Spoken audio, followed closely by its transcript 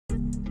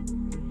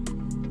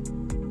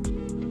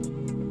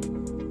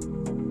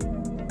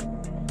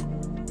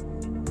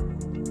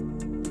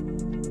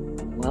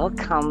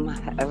Welcome,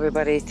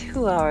 everybody,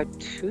 to our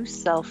True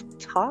Self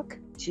Talk,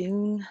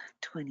 June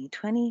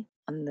 2020,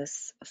 on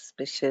this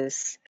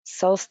auspicious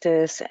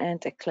solstice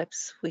and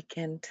eclipse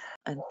weekend.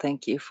 And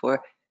thank you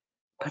for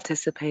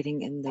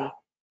participating in the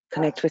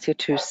Connect with Your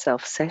True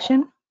Self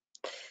session.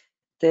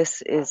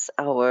 This is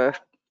our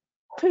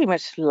pretty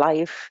much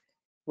live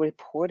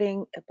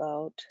reporting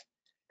about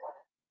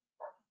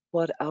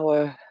what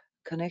our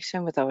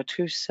connection with our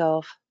true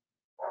self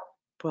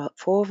brought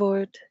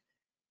forward,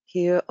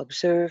 here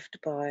observed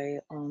by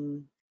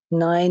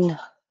 9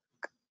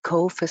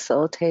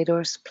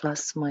 co-facilitators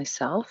plus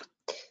myself.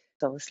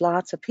 So it's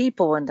lots of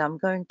people, and I'm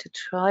going to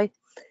try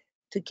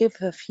to give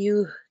a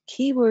few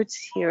keywords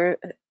here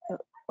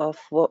of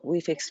what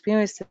we've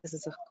experienced. This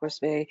is, of course,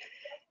 very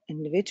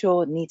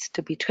individual. It needs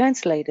to be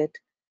translated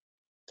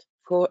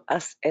for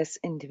us as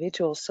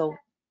individuals. So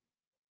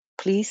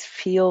please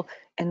feel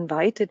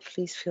invited.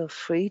 Please feel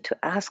free to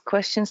ask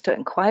questions, to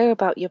inquire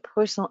about your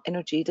personal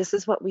energy. This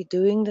is what we're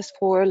doing this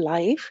for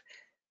live.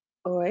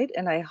 All right.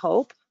 And I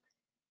hope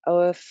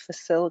our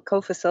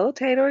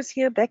co-facilitators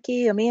here,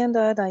 Becky,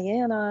 Amanda,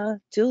 Diana,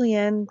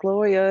 Julianne,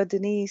 Gloria,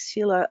 Denise,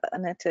 Sheila,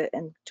 Annette,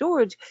 and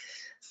George,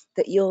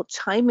 that you'll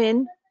chime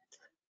in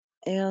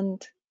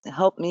and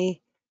help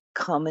me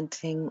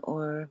commenting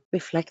or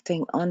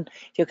reflecting on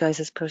your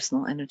guys'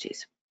 personal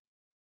energies.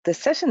 The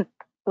session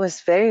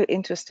was very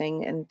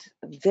interesting and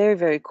very,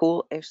 very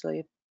cool,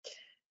 actually.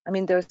 I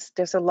mean,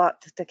 there's a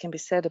lot that can be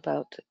said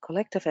about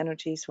collective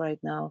energies right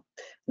now.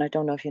 And I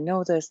don't know if you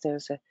know this,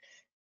 there's a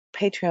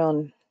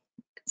Patreon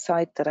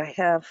site that I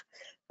have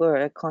where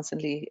I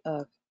constantly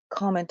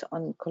comment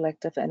on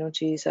collective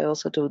energies. I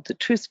also do the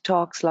Truth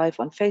Talks live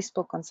on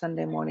Facebook on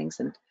Sunday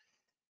mornings, and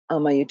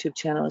my YouTube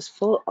channel is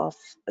full of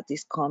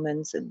these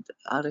comments and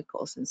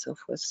articles and so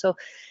forth. So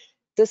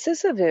this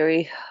is a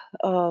very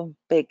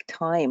big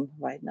time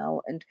right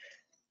now, and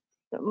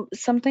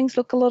some things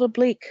look a little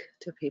bleak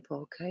to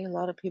people. Okay, a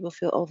lot of people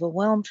feel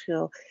overwhelmed,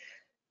 feel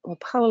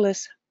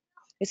powerless.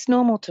 It's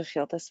normal to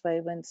feel this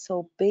way when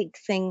so big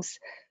things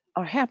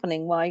are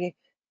happening. Why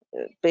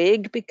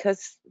big?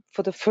 Because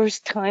for the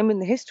first time in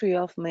the history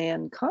of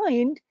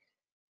mankind,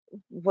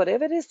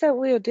 whatever it is that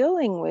we are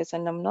dealing with,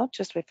 and I'm not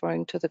just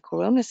referring to the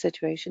corona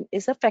situation,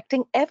 is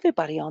affecting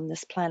everybody on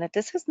this planet.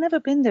 This has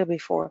never been there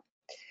before.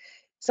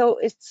 So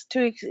it's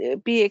to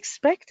be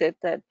expected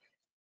that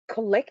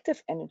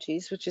collective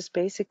energies, which is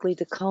basically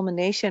the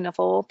culmination of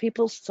all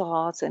people's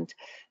thoughts and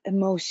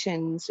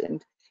emotions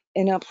and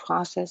inner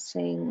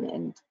processing,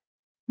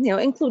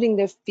 and including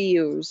their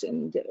fears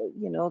and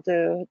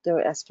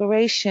their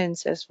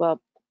aspirations as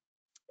well.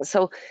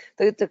 So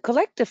the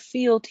collective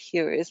field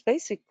here is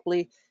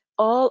basically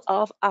all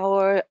of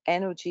our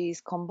energies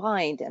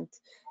combined, and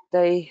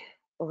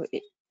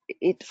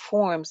it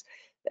forms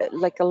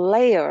like a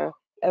layer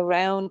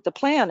around the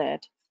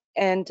planet.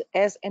 And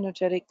as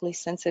energetically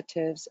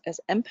sensitives,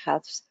 as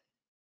empaths,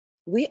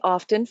 we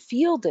often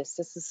feel this.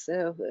 This is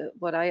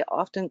what I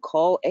often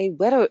call a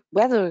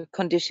weather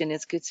condition.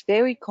 It's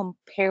very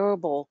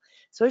comparable,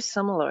 it's very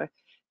similar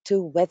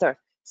to weather.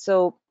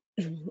 So,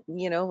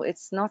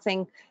 it's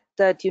nothing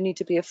that you need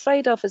to be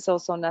afraid of. It's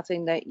also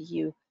nothing that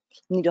you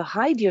need to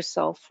hide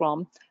yourself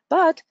from,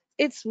 but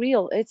it's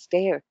real, it's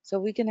there. So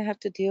we're going to have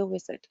to deal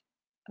with it.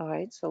 All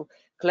right. So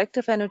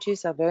collective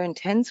energies are very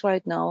intense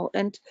right now,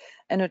 and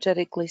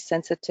energetically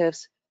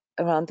sensitives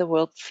around the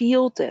world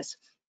feel this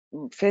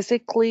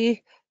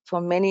physically. For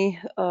many,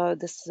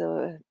 this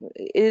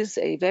is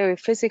a very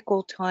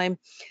physical time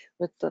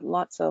with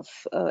lots of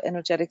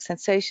energetic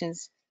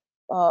sensations,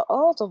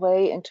 all the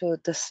way into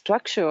the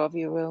structure of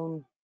your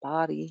own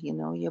body,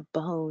 your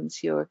bones,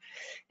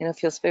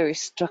 feels very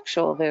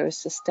structural, very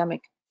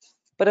systemic.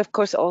 But of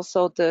course,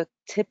 also the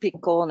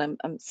typical, and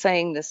I'm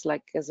saying this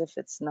like as if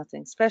it's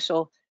nothing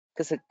special,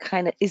 because it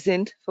kind of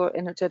isn't for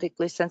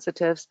energetically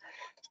sensitives,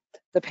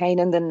 the pain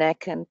in the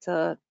neck and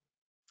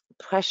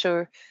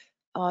pressure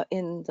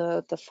in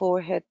the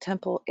forehead,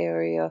 temple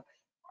area,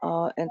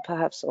 and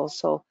perhaps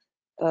also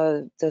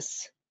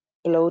this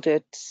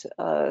bloated,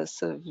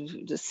 sort of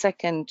the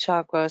second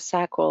chakra,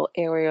 sacral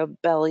area,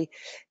 belly,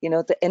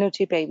 the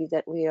energy baby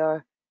that we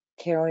are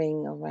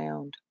carrying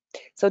around.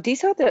 So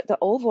these are the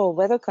overall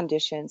weather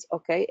conditions,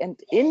 okay? And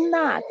in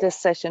that, this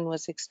session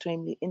was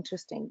extremely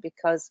interesting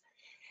because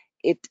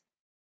it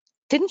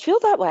didn't feel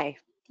that way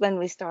when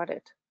we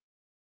started.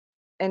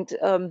 And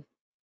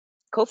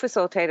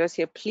co-facilitators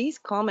here, please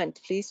comment,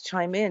 please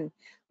chime in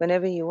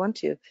whenever you want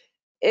to.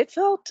 It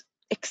felt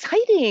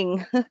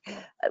exciting.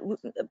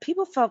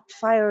 People felt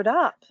fired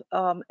up.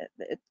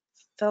 It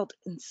felt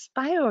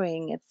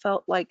inspiring. It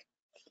felt like,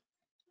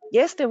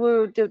 yes, there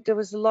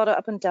was a lot of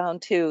up and down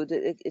too.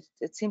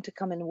 It seemed to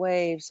come in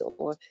waves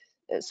or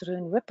sort of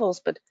in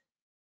ripples, but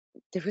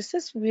there was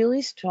this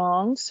really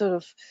strong sort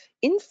of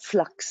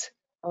influx.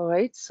 All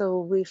right, so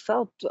we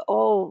felt,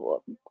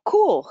 oh,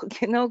 cool,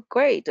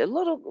 great, a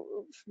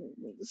little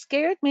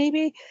scared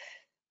maybe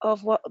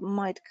of what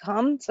might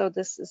come. So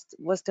this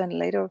was then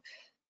later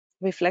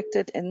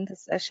reflected in the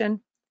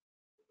session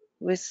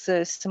with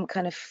some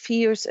kind of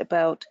fears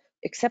about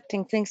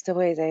accepting things the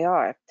way they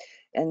are,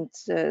 and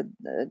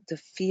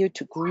the fear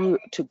to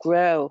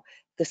grow,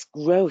 this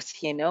growth,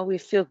 we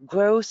feel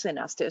growth in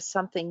us. There's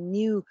something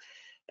new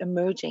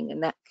emerging,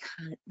 and that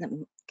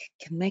can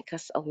make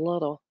us a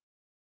little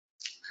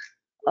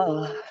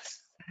uh,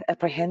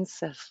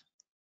 apprehensive.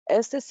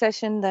 As the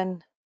session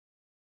then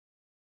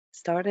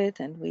started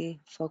and we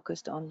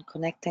focused on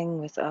connecting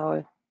with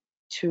our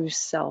true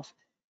self,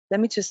 let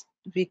me just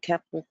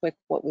recap real quick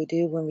what we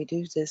do when we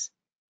do this.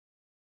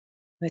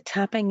 We're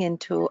tapping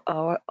into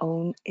our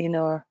own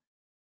inner,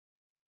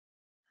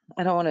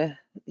 I don't want to,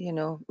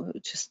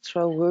 just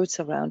throw words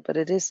around, but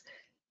it is,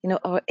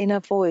 our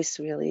inner voice,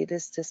 really. It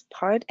is this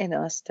part in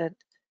us that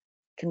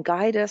can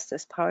guide us,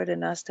 this part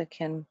in us that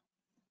can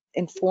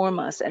inform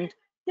us. And,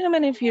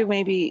 many of you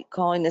may be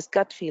calling this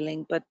gut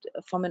feeling, but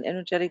from an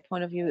energetic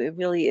point of view, it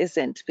really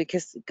isn't,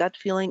 because gut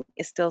feeling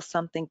is still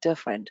something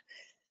different.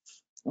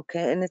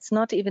 Okay. And it's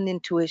not even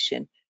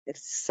intuition,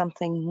 it's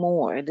something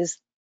more. It is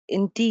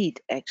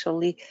indeed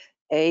actually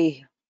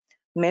a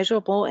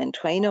measurable and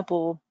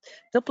trainable,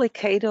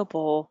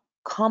 duplicatable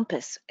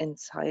compass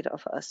inside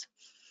of us.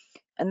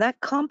 And that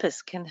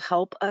compass can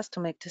help us to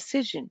make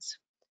decisions.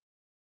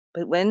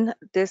 But when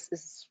this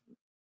is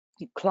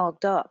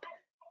clogged up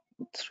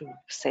through,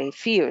 say,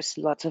 fears,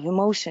 lots of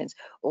emotions,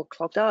 or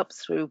clogged up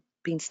through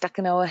being stuck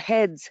in our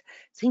heads,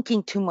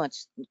 thinking too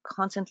much,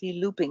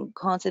 constantly looping,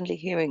 constantly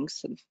hearing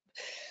sort of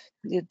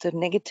the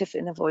negative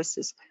inner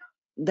voices,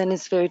 then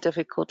it's very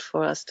difficult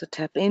for us to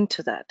tap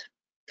into that.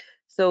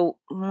 So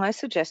my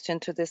suggestion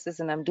to this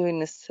is, and I'm doing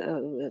this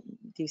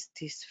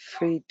these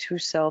free true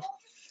self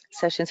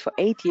sessions for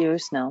 8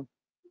 years now,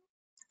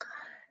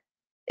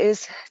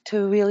 is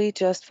to really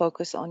just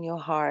focus on your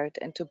heart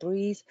and to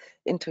breathe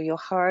into your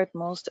heart.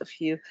 Most of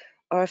you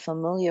are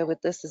familiar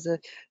with this as a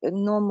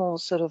normal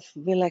sort of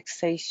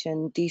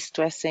relaxation,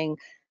 de-stressing,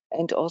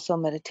 and also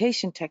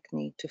meditation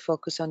technique to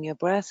focus on your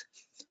breath,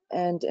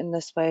 and in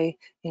this way,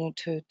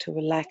 to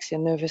relax your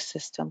nervous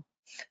system.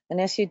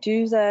 And as you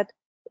do that,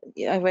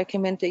 I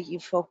recommend that you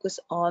focus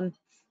on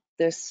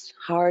this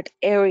heart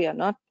area,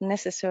 not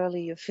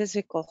necessarily your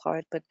physical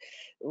heart, but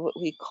what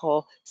we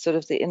call sort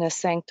of the inner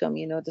sanctum,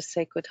 the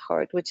sacred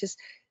heart, which is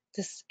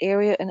this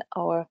area in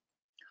our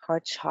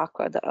heart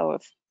chakra, our,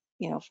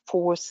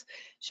 fourth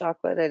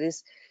chakra, that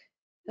is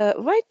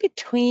right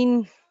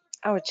between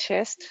our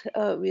chest,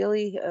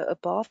 really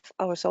above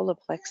our solar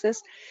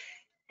plexus,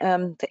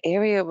 the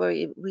area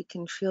where we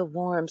can feel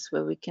warmth,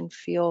 where we can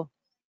feel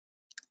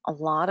a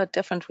lot of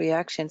different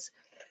reactions.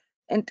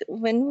 And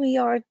when we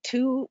are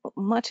too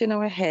much in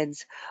our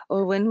heads,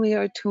 or when we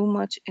are too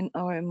much in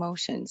our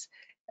emotions,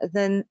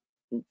 then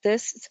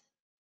this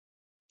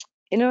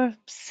inner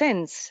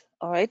sense,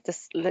 all right,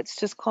 this, let's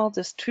just call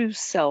this true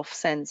self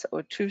sense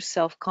or true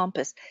self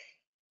compass,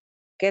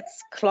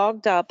 gets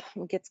clogged up,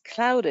 gets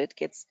clouded,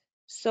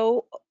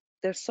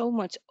 there's so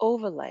much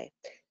overlay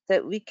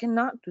that we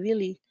cannot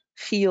really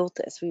feel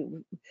this.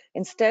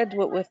 Instead,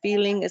 what we're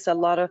feeling is a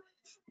lot of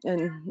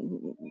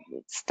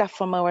stuff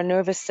from our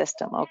nervous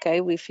system.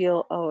 Okay, we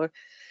feel our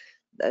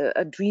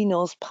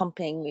adrenals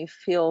pumping, we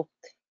feel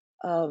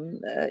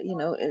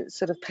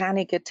sort of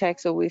panic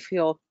attacks, or we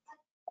feel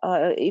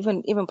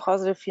even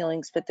positive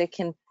feelings, but they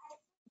can,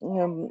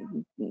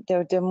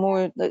 they're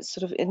more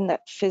sort of in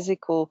that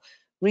physical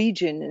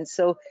region. And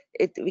so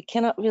we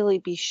cannot really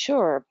be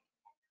sure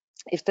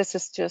if this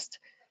is just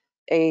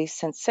a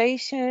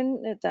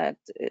sensation that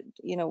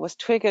was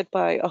triggered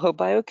by our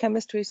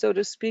biochemistry, so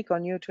to speak, or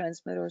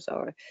neurotransmitters,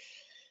 or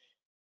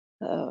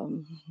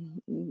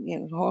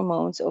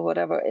hormones, or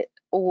whatever,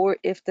 or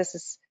if this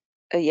is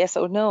a yes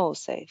or no,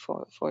 say,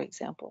 for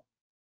example.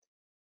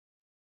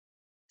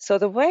 So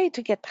the way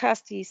to get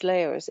past these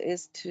layers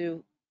is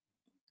to,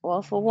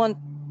 well, for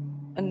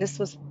one, and this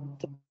was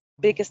the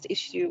biggest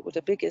issue or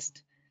the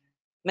biggest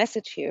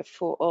message here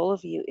for all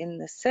of you in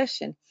this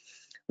session,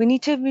 we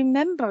need to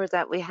remember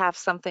that we have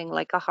something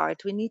like a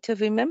heart. We need to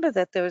remember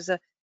that there's a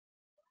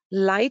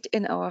light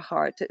in our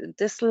heart.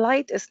 This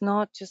light is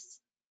not just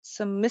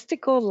some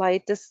mystical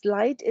light. This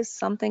light is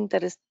something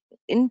that is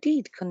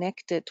indeed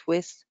connected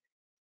with,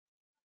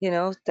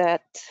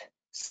 that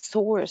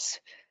source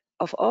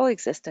of all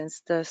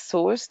existence, the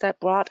source that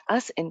brought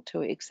us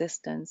into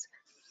existence.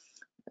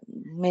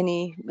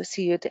 Many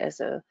see it as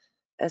a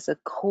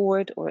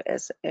cord, or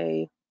as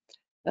a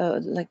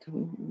like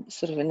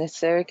sort of an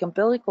etheric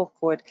umbilical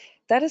cord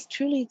that is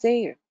truly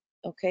there.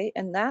 Okay,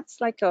 and that's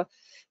like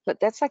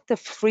the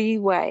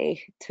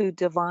freeway to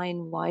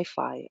divine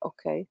Wi-Fi.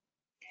 Okay,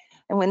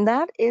 and when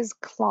that is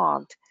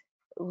clogged,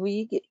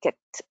 we get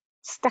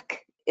stuck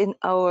in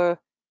our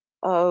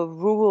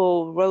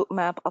rural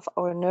roadmap of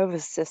our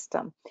nervous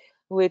system,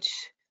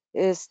 which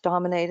is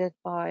dominated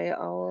by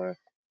our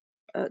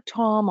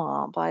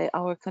trauma, by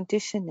our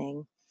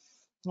conditioning,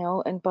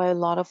 and by a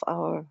lot of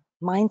our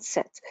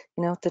mindset,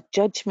 the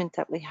judgment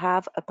that we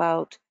have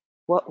about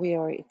what we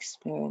are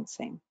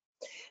experiencing.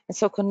 And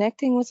so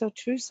connecting with our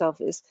true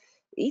self is,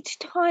 each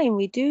time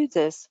we do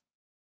this,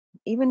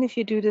 even if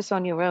you do this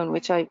on your own,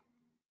 which I,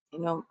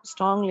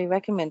 strongly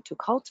recommend to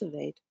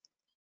cultivate,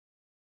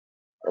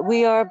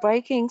 we are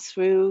breaking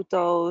through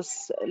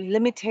those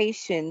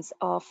limitations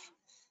of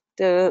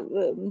the,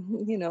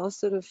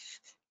 sort of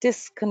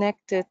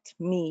disconnected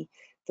me,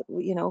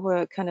 where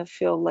I kind of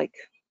feel like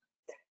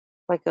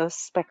a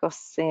speck of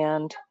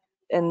sand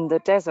in the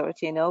desert,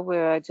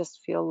 where I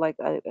just feel like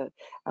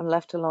I'm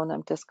left alone,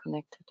 I'm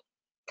disconnected.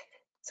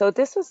 So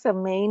this is the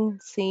main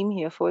theme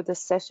here for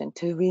this session,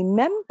 to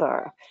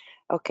remember,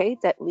 okay,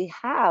 that we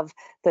have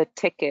the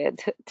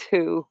ticket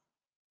to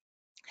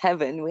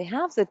heaven, we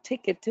have the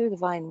ticket to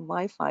divine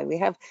Wi-Fi,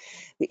 we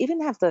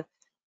even have the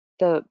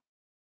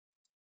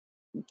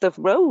the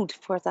road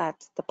for that,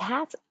 the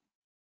path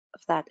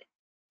of that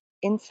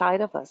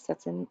inside of us,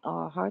 that's in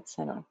our heart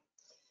center.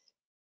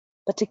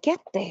 But to get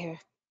there,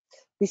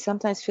 we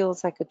sometimes feel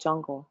it's like a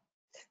jungle.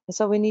 And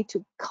so we need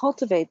to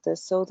cultivate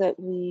this so that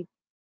we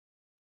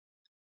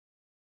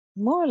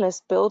more or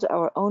less build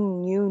our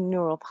own new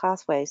neural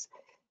pathways.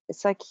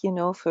 It's like,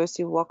 first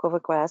you walk over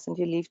grass and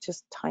you leave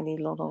just tiny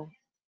little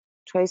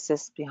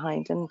traces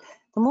behind. And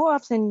the more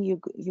often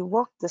you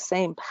walk the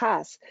same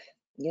path,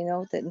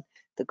 then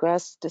the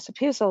grass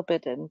disappears a little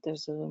bit and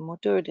there's a little more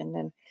dirt, and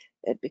then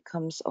it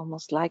becomes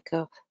almost like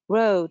a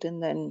road,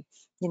 and then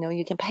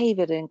you can pave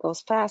it and it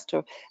goes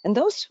faster. And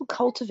those who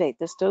cultivate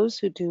this, those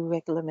who do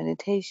regular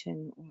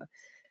meditation,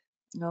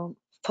 or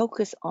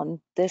focus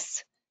on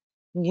this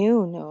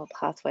new neural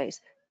pathways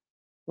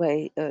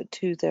way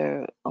to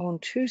their own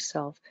true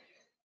self,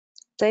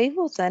 they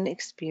will then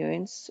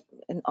experience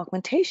an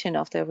augmentation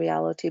of their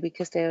reality,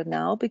 because they are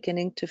now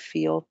beginning to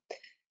feel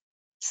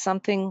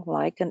something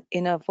like an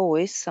inner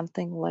voice,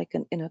 something like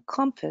an inner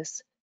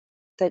compass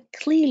that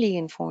clearly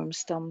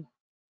informs them,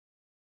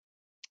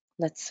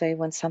 let's say,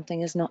 when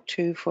something is not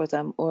true for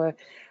them, or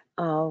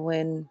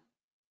when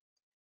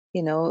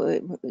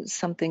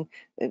something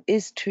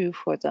is true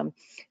for them,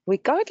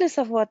 regardless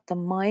of what the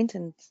mind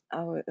and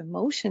our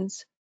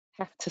emotions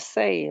have to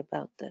say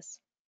about this.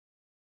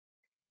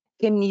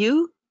 Can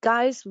you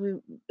guys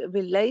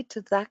relate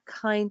to that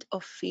kind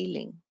of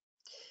feeling?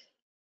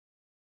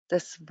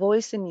 This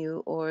voice in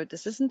you, or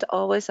this isn't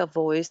always a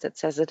voice that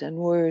says it in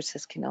words,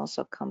 this can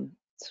also come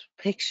through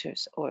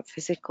pictures or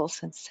physical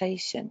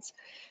sensations,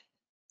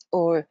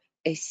 or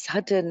a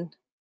sudden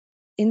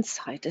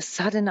insight, a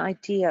sudden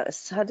idea, a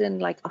sudden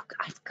like, oh,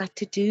 I've got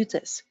to do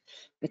this.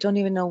 I don't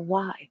even know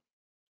why.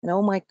 And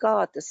oh my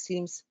God, this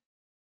seems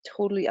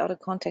totally out of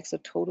context or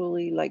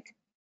totally like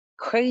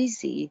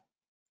crazy,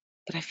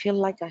 but I feel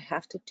like I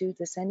have to do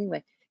this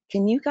anyway.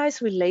 Can you guys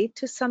relate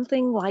to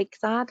something like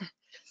that?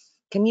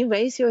 Can you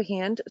raise your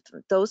hand,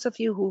 those of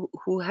you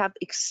who have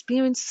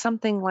experienced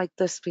something like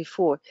this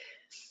before?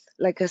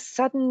 Like a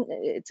sudden,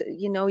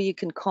 you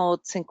can call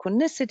it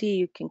synchronicity,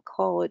 you can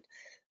call it,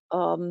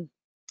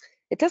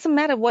 it doesn't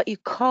matter what you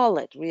call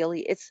it,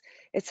 really.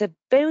 It's a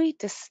very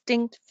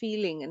distinct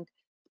feeling, and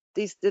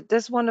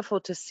that's wonderful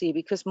to see,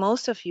 because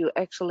most of you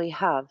actually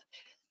have.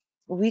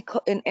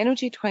 In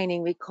energy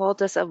training, we call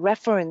this a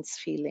reference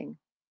feeling.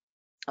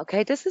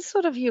 Okay, this is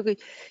sort of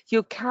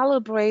your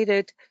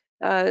calibrated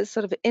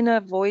sort of inner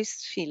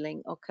voice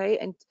feeling. Okay,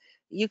 and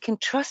you can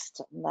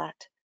trust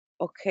that.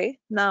 Okay,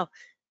 now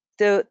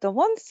the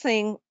one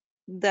thing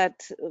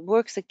that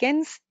works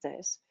against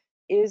this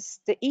is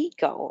the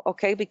ego.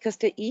 Okay, because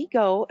the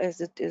ego,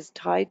 as it is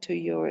tied to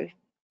your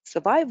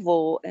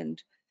survival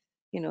and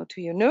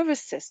to your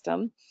nervous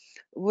system,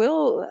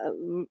 will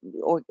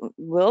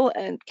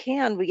and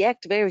can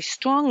react very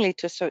strongly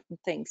to certain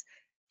things.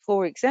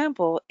 For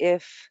example,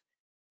 if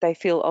they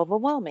feel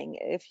overwhelming,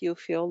 if you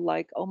feel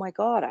like, oh my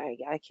God,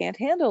 I can't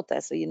handle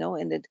this,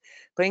 and it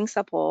brings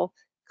up all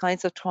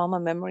kinds of trauma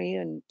memory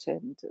and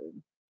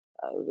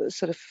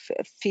sort of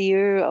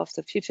fear of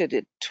the future.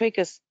 It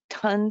triggers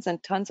tons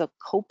and tons of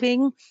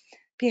coping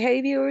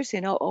behaviors,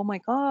 oh my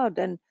God,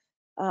 then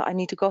I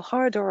need to go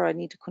harder, I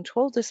need to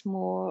control this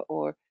more,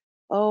 or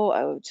oh,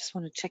 I just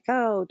want to check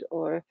out,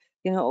 or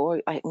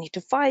or I need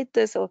to fight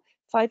this, or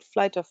fight,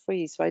 flight, or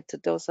freeze, right? So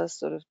those are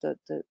sort of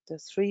the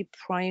three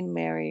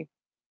primary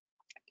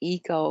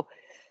ego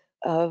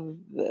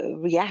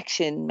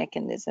reaction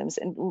mechanisms.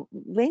 And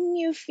when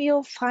you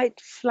feel fight,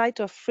 flight,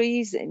 or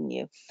freeze in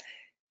you,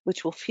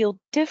 which will feel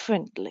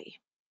differently,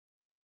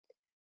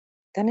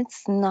 then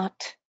it's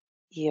not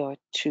your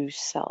true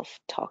self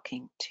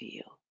talking to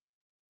you.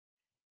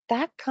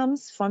 That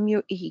comes from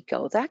your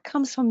ego, that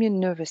comes from your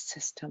nervous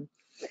system.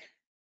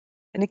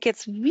 And it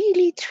gets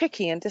really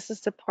tricky. And this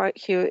is the part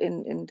here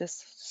in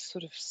this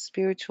sort of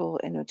spiritual,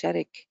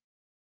 energetic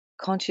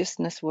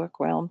consciousness work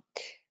realm.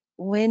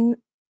 When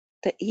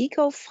the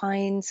ego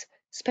finds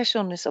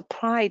specialness or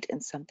pride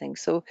in something,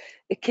 so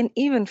it can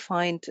even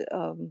find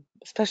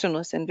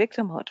specialness in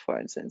victimhood, for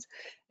instance.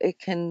 It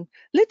can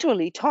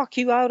literally talk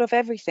you out of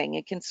everything.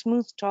 It can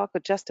smooth talk or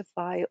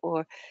justify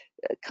or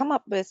come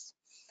up with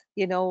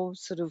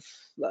sort of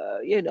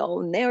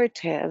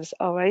narratives,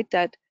 all right,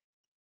 that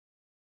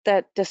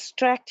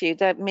distract you,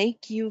 that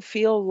make you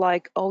feel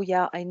like, oh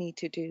yeah, I need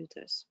to do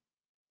this.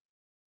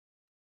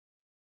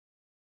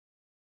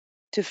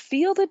 To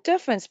feel the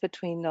difference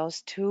between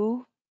those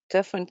two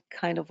different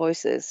kind of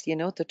voices, you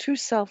know, the true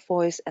self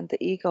voice and the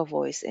ego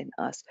voice in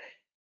us.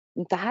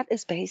 That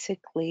is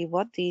basically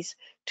what these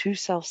true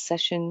self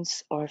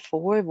sessions are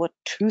for, what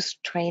truth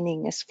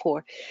training is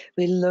for.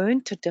 We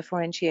learn to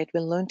differentiate, we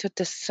learn to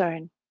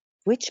discern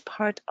which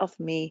part of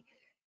me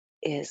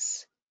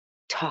is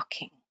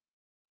talking.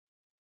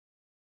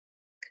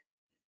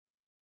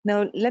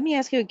 Now, let me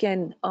ask you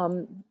again,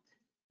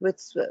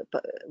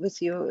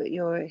 with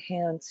your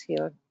hands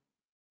here,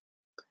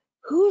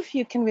 who of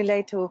you can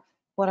relate to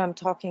what I'm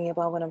talking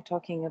about when I'm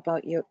talking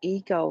about your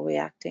ego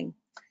reacting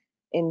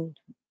in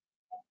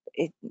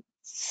a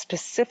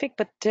specific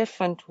but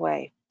different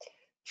way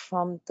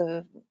from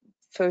the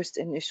first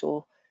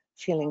initial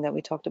feeling that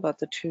we talked about,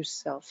 the true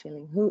self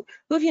feeling? Who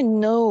of you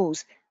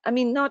knows? I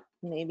mean, not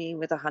maybe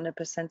with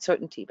 100%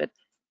 certainty, but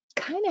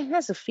kind of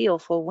has a feel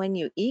for when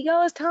your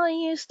ego is telling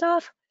you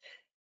stuff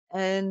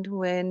and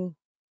when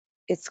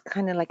it's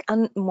kind of like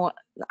more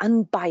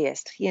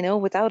unbiased, you know,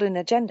 without an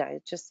agenda.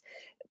 It just,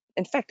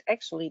 in fact,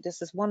 actually,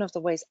 this is one of the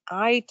ways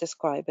I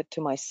describe it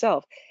to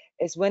myself,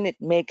 is when it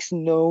makes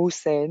no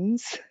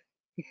sense.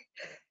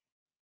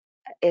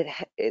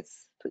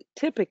 It's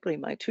typically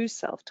my true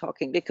self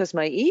talking, because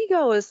my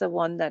ego is the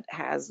one that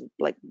has,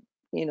 like,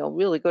 you know,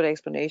 really good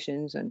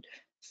explanations and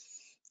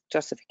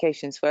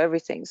justifications for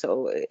everything.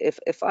 So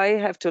if I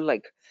have to,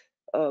 like,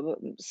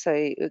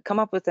 say, come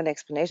up with an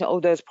explanation,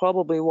 oh, that's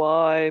probably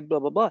why, blah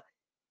blah blah,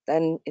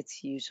 then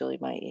it's usually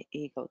my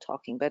ego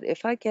talking. But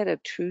if I get a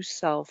true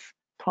self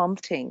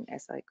prompting,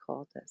 as I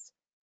call this,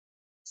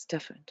 it's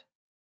different.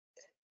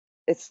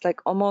 It's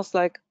like almost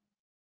like,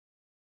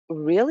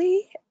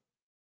 really?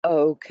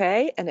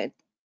 Okay. And it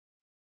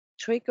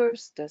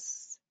triggers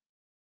this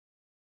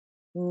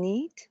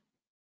need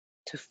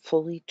to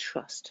fully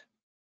trust.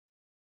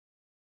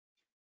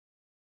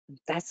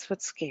 That's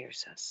what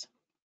scares us.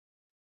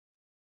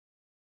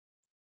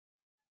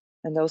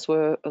 And those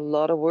were a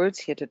lot of words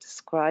here to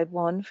describe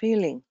one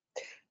feeling,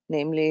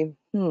 namely,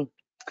 you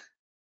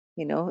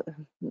know,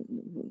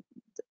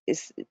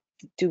 is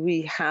do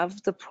we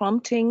have the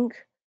prompting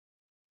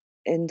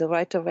in the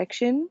right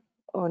direction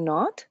or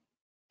not?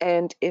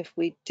 And if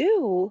we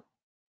do,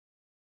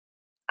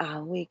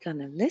 are we going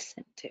to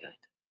listen to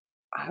it?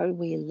 Are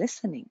we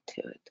listening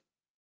to it?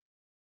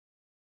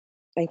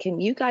 And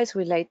can you guys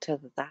relate to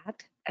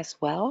that as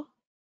well?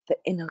 The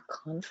inner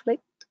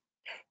conflict?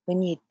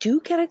 When you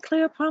do get a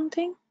clear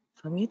prompting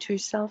from your true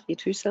self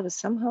is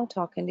somehow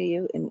talking to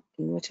you in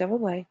whichever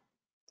way,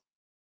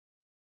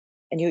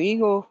 and your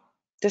ego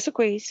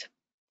disagrees,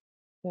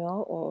 you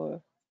know,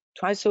 or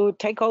tries to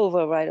take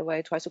over right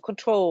away, tries to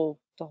control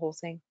the whole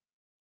thing.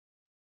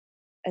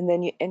 And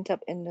then you end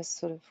up in this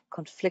sort of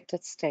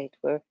conflicted state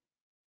where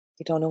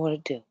you don't know what to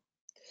do.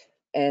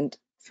 And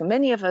for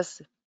many of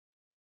us,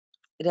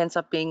 it ends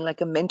up being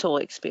like a mental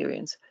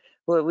experience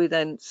where we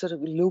then sort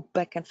of loop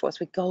back and forth.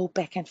 We go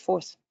back and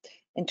forth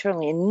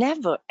internally and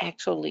never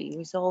actually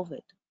resolve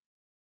it.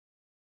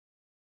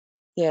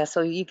 Yeah,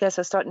 so you guys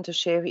are starting to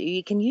share.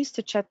 You can use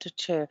the chat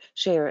to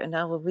share, and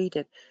I will read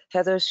it.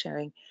 Heather's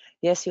sharing.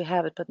 Yes, you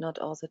have it, but not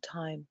all the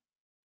time.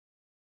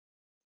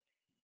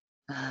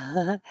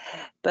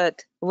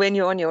 But when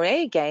you're on your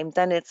A game,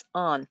 then it's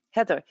on.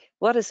 Heather,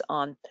 what is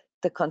on?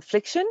 The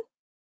confliction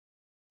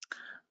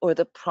or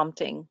the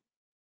prompting?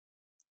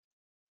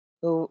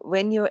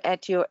 When you're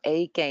at your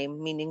A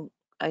game, meaning,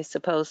 I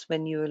suppose,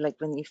 when you're like,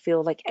 when you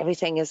feel like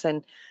everything is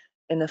in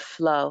a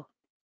flow,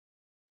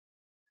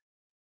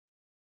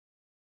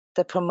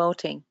 the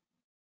promoting.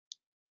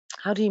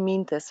 How do you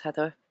mean this,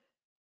 Heather?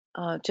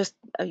 Just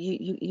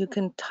you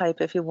can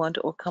type if you want,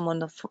 or come on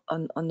the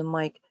on the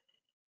mic.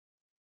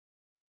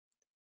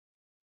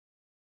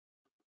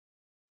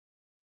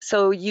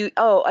 So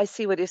oh, I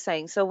see what you're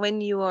saying. So when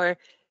your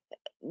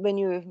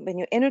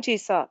energy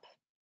is up,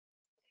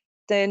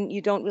 then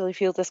you don't really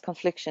feel this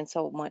confliction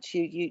so much.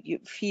 You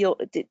feel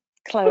the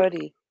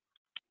clarity.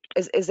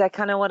 Is that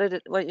kind of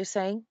what you're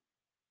saying?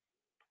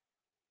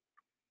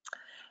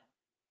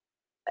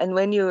 And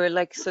when you're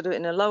like sort of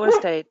in a lower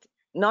state,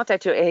 not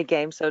at your A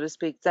game, so to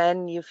speak,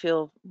 then you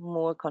feel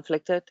more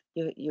conflicted.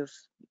 You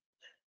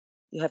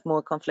have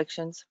more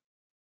conflictions.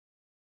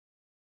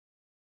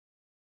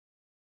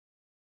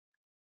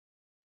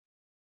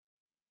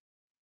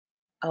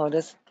 Oh,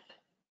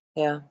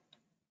 yeah.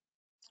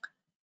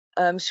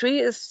 Shri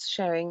is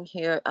sharing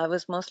here. I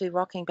was mostly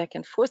rocking back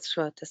and forth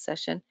throughout the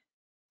session.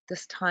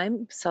 This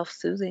time,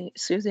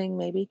 soothing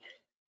maybe,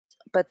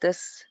 but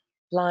this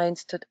line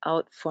stood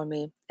out for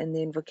me in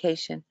the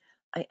invocation.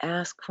 I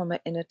ask for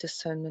my inner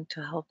discernment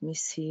to help me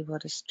see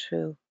what is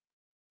true.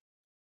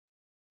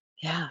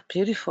 Yeah,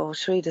 beautiful,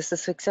 Shri. This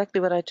is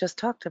exactly what I just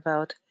talked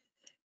about.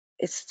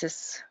 It's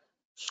this,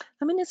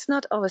 I mean, it's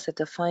not always a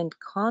defined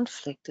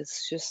conflict.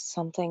 It's just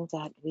something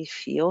that we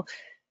feel.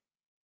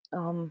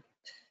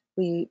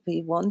 We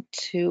want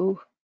to,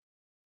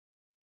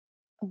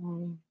 I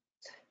don't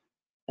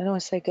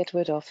want to say get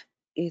rid of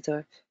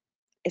either.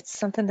 It's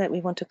something that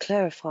we want to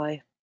clarify.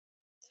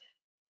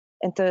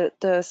 And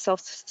the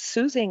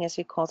self-soothing, as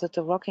you called it,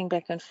 the rocking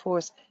back and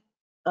forth,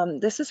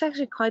 This is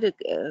actually quite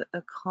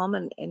a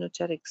common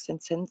energetic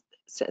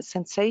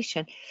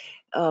sensation.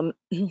 Um,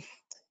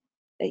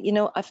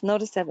 I've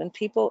noticed that when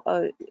people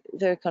are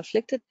very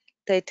conflicted,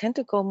 they tend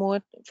to go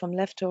more from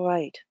left to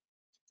right.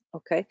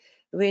 Okay,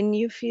 when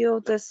you feel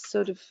this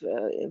sort of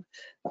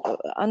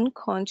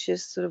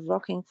unconscious sort of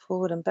rocking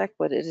forward and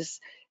backward, it is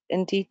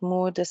indeed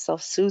more the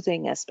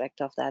self-soothing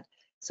aspect of that.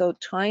 So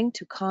trying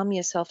to calm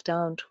yourself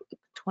down,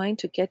 trying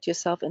to get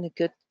yourself in a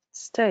good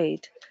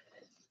state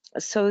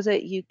so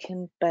that you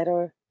can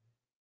better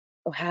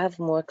or have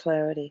more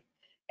clarity.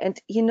 And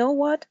you know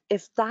what?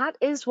 If that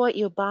is what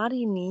your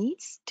body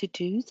needs to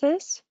do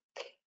this,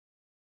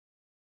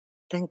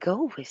 then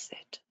go with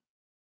it.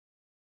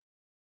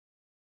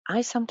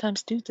 I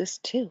sometimes do this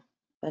too.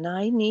 When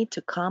I need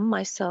to calm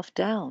myself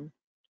down,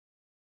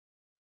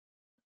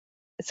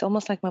 it's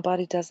almost like my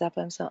body does that,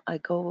 but so I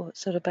go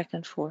sort of back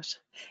and forth.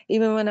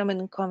 Even when I'm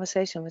in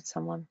conversation with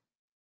someone.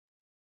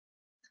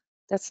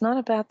 That's not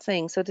a bad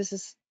thing. So this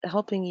is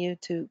helping you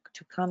to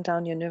calm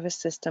down your nervous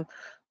system,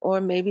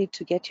 or maybe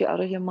to get you out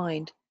of your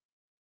mind.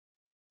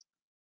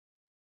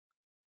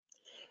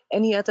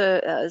 Any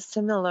other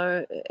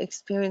similar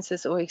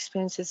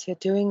experiences here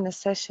during the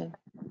session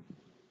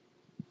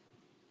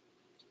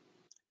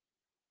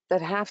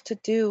that have to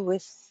do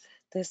with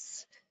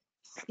this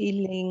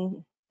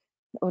feeling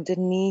or the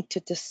need to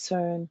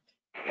discern,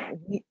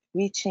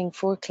 reaching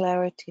for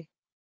clarity?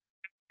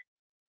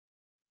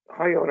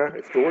 Hi, Anna.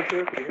 It's George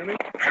here. Can you hear me?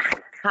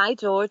 Hi,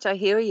 George. I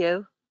hear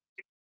you.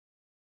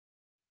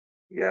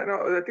 Yeah,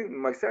 no, I think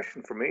my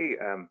session for me,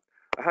 I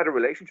had a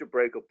relationship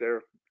breakup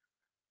there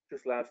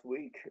just last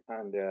week,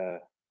 and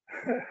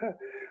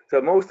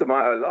so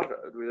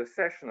the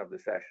session of the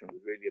session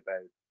was really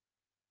about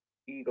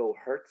ego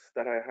hurts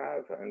that I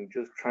have, and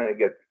just trying to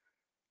get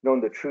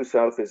knowing the true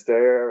self is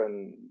there,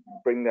 and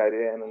bring that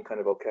in, and kind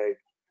of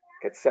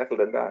get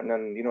settled in that, and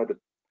then that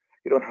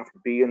you don't have to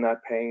be in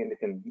that pain.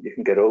 You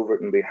can get over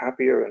it and be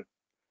happier, and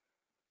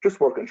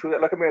just working through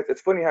that. Like, I mean,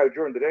 it's funny how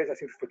during the days I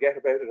seem to forget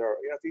about it, or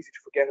it's easy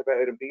to forget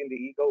about it and be in the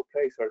ego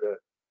place or the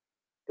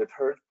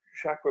third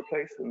chakra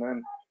place, and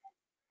then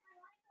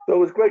so it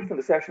was great from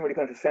the session really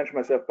kind of center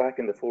myself back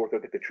in the fourth,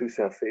 or get the true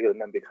self feel, and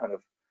then be kind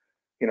of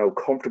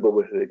comfortable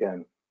with it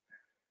again.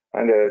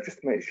 And just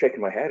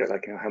shaking my head at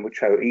like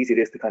how easy it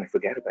is to kind of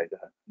forget about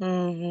that.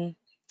 Mm-hmm.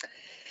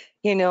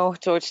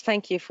 George,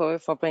 thank you for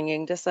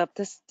bringing this up.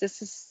 This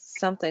is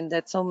something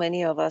that so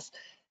many of us,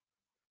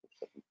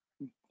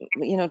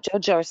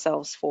 judge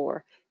ourselves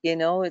for.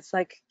 It's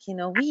like,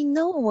 we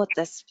know what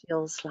this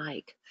feels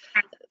like.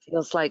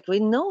 We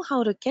know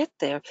how to get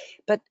there,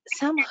 but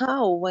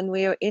somehow when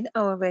we are in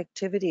our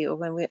reactivity, or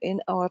when we're in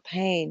our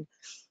pain,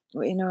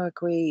 or in our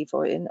grief,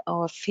 or in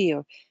our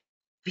fear,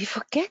 we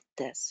forget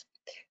this.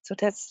 So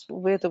that's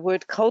where the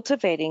word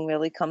cultivating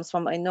really comes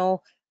from. I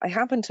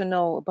happen to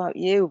know about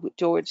you,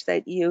 George,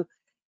 that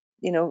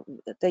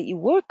that you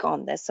work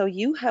on this. So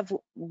you have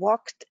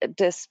walked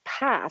this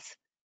path,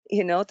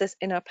 this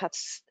inner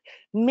path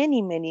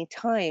many, many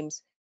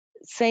times.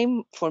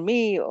 Same for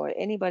me or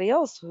anybody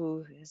else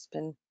who has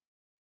been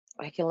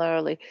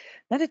regularly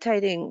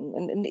meditating,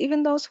 and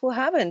even those who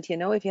haven't.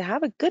 If you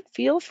have a good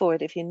feel for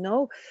it, if you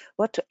know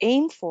what to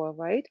aim for,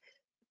 right?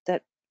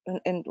 That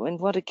and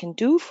what it can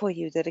do for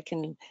you, that it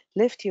can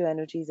lift your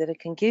energy, that it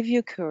can give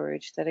you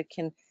courage, that it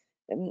can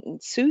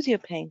soothe your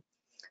pain,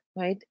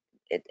 right?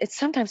 It's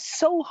sometimes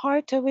so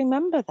hard to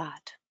remember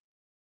that.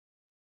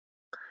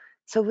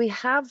 So we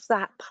have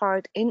that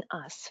part in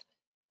us,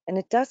 and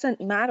it doesn't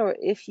matter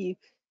if you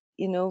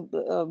know,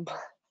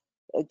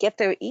 get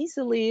there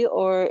easily,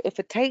 or if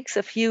it takes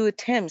a few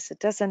attempts. It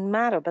doesn't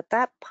matter. But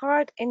that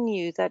part in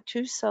you, that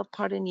true self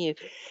part in you,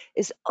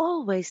 is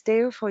always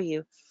there for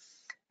you.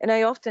 And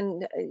I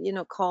often,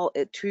 call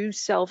it true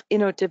self,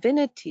 inner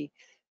divinity.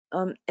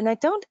 And I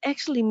don't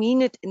actually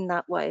mean it in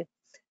that way,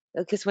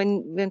 because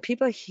when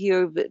people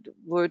hear the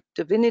word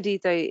divinity,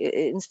 they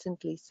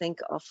instantly think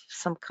of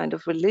some kind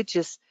of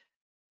religious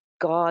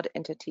god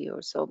entity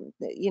or so.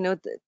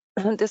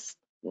 This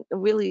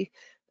really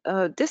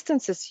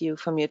distances you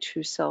from your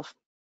true self.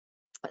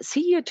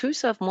 See your true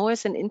self more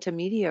as an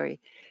intermediary,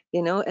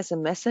 as a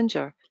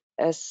messenger,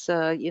 as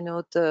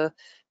the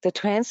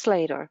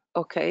translator,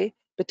 okay,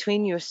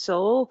 between your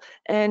soul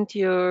and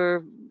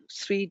your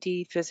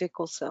 3D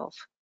physical self.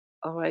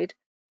 All right.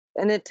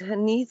 And it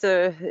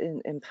neither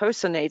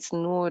impersonates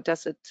nor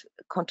does it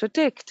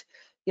contradict,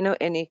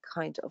 any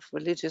kind of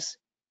religious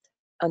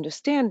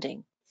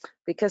understanding,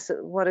 because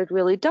what it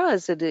really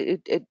does,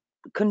 it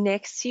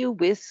connects you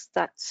with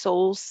that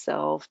soul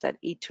self, that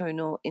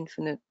eternal,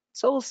 infinite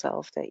soul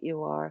self that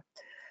you are.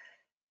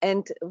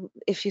 And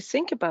if you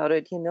think about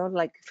it,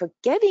 like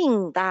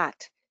forgetting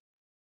that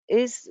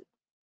is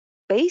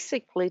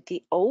basically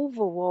the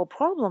overall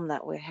problem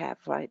that we have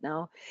right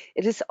now.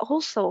 It is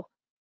also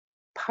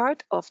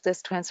part of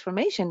this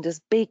transformation,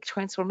 this big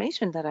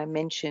transformation that I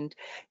mentioned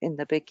in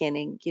the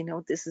beginning.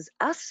 This is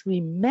us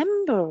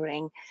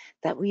remembering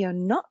that we are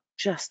not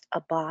just a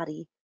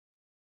body,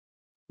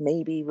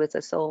 maybe with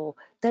a soul,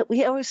 that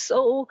we are a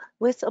soul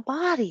with a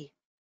body.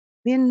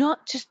 We're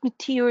not just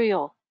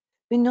material.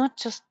 We're not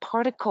just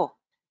particle.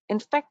 In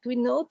fact, we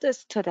know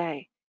this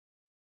today.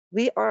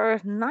 We are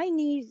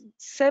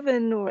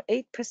 97 or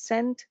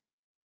 8%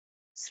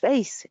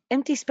 space,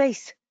 empty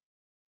space.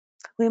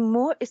 We're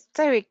more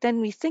etheric than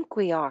we think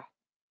we are.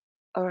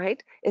 All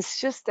right. It's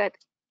just that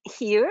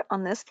here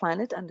on this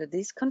planet, under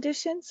these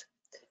conditions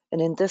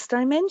and in this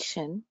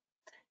dimension,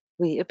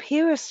 we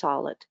appear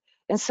solid.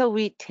 And so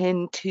we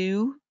tend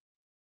to,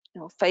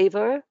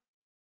 favor,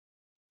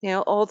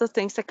 all the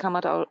things that come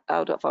out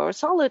of our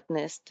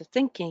solidness, the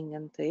thinking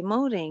and the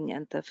emoting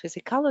and the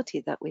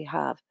physicality that we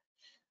have.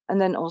 And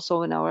then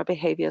also in our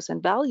behaviors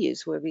and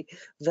values, where we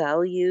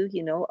value,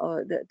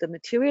 the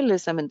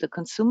materialism and the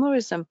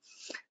consumerism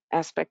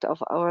aspect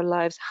of our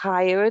lives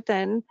higher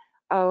than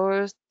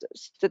our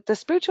the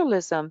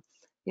spiritualism,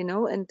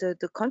 and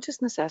the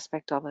consciousness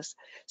aspect of us.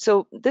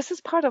 So this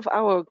is part of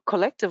our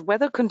collective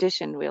weather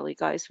condition, really,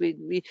 guys. We're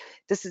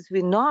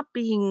not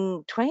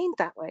being trained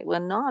that way. We're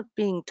not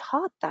being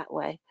taught that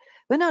way.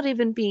 We're not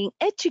even being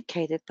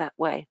educated that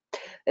way.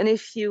 And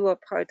if you are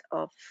part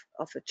of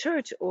a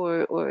church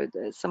or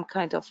some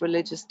kind of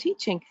religious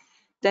teaching,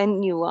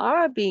 then you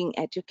are being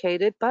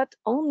educated, but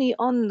only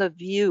on the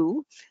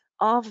view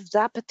of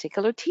that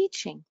particular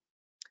teaching.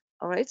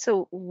 All right.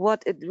 So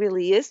what it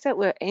really is that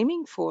we're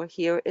aiming for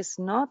here is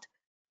not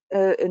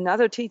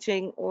another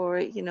teaching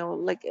or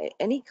like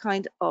any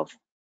kind of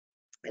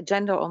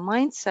agenda or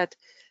mindset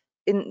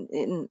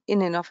in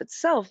and of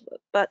itself,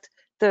 but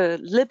the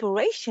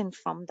liberation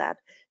from that,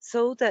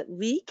 so that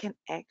we can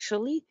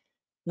actually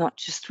not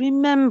just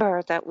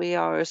remember that we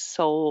are a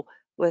soul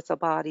with a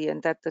body,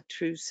 and that the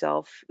true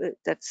self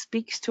that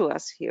speaks to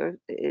us here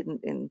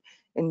in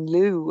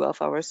lieu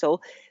of our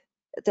soul,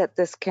 that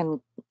this can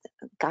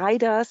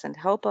guide us and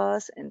help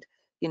us and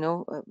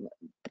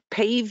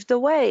pave the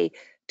way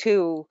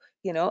to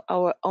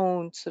our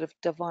own sort of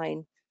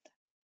divine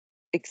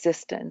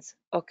existence.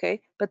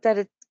 Okay, but that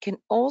it can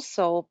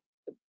also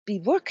be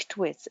worked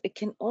with, it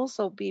can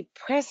also be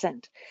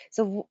present.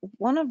 So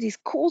one of these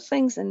cool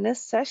things in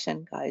this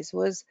session, guys,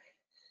 was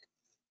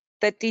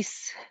that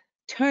these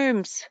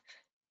terms,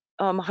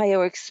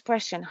 higher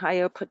expression,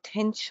 higher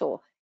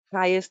potential,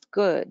 highest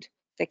good,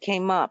 they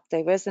came up,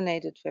 they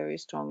resonated very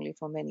strongly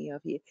for many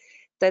of you,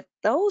 that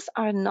those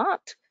are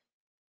not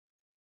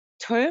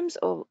terms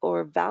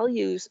or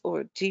values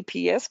or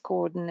GPS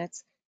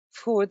coordinates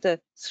for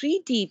the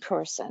 3D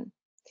person,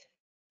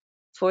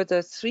 for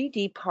the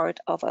 3D part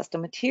of us, the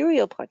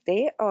material part.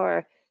 They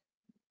are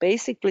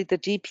basically the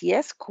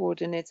GPS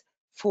coordinates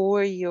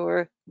for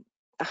your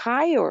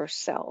higher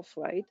self,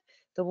 right?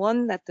 The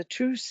one that the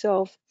true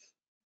self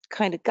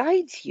kind of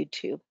guides you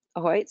to.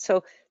 All right.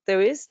 So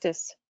there is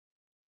this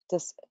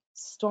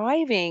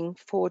striving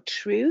for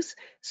truth,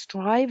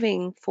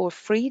 striving for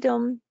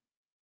freedom,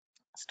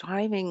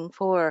 striving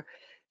for,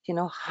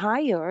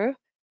 higher,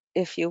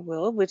 if you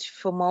will, which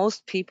for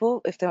most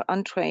people, if they're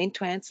untrained,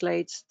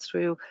 translates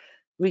through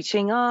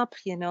reaching up,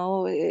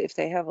 if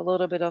they have a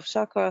little bit of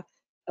chakra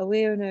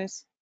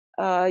awareness,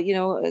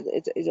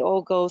 it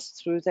all goes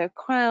through their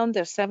crown,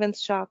 their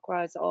seventh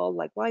chakra is all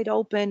like wide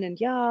open, and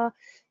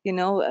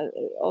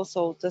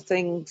also the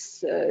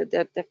things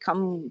that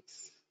come,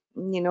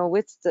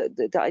 with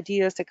the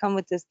ideas that come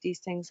with these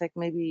things, like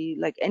maybe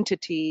like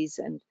entities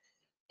and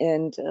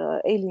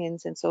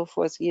aliens and so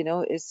forth,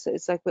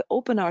 it's like we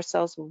open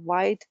ourselves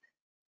wide,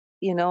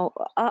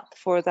 up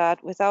for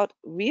that, without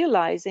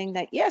realizing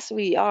that yes,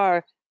 we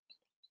are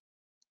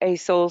a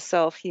soul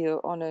self here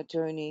on a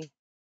journey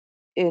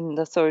in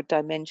the third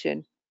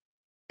dimension.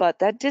 But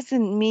that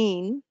doesn't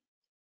mean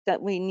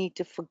that we need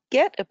to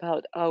forget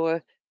about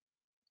our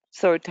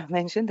third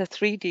dimension, the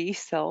 3D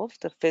self,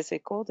 the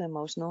physical, the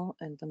emotional,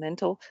 and the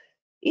mental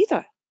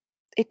either.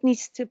 It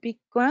needs to be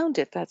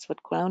grounded. That's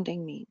what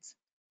grounding means.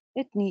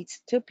 It needs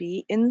to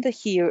be in the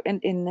here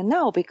and in the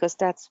now, because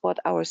that's what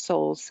our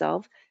soul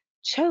self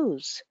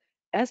chose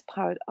as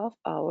part of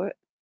our,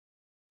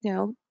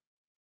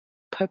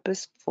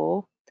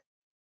 purposeful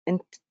and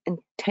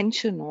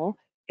intentional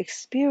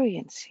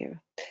experience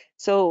here.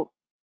 So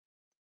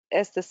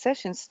as the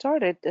session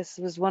started, this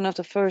was one of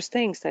the first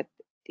things that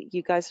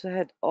you guys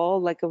had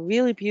all like a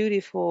really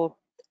beautiful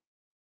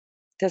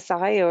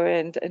desire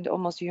and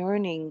almost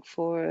yearning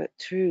for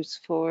truth,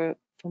 for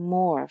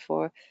more,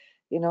 for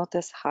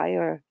this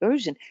higher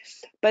version.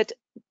 But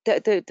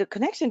the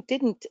connection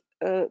didn't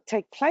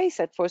take place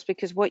at first,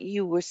 because what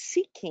you were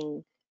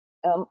seeking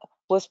um,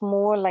 was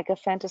more like a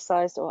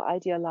fantasized or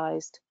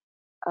idealized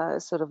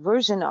sort of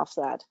version of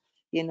that.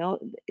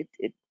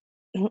 It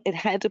it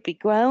had to be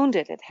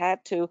grounded. It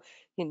had to,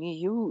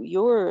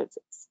 your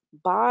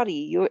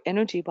body, your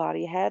energy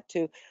body had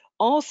to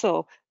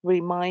also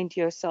remind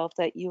yourself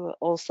that you are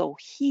also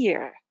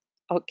here,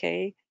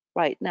 okay,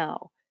 right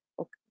now.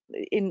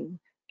 In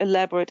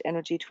elaborate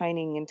energy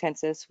training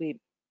intensives, we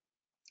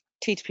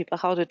teach people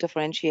how to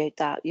differentiate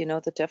that,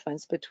 the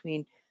difference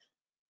between,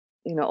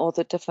 all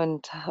the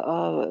different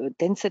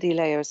density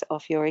layers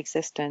of your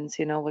existence,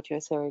 what your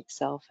etheric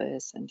self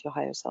is, and your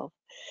higher self,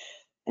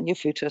 and your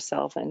future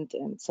self, and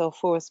so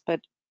forth.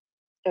 But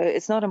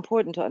it's not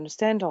important to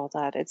understand all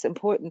that. It's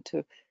important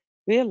to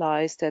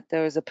realize that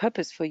there is a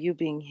purpose for you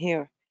being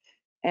here,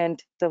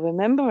 and the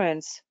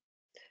remembrance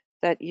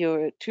that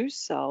your true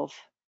self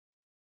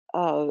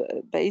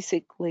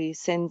basically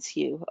sends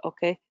you,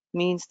 okay,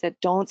 means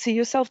that don't see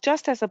yourself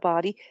just as a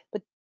body,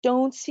 but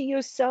don't see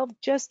yourself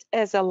just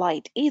as a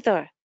light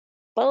either.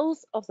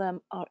 Both of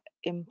them are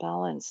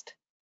imbalanced.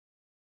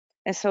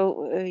 And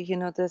so,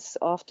 this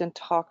often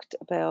talked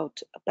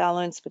about a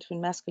balance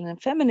between masculine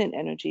and feminine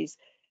energies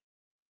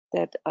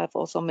that I've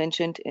also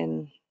mentioned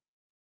in,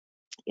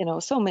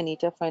 so many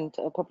different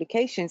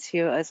publications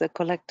here as a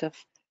collective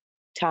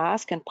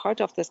task and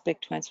part of this big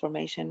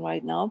transformation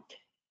right now.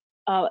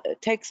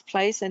 Takes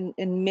place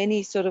in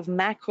many sort of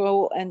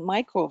macro and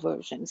micro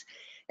versions.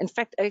 In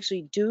fact,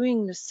 actually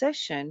during the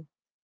session,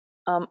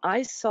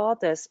 I saw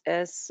this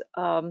as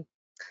a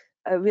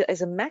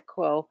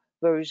macro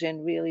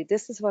version, really.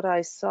 This is what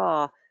I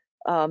saw,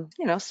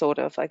 sort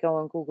of. I go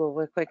on Google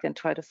real quick and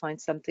try to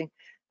find something.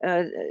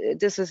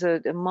 This is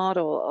a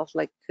model of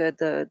like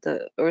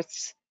the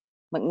Earth's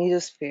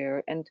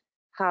magnetosphere and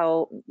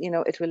how,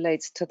 it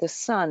relates to the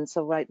sun.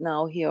 So right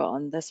now here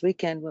on this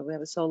weekend where we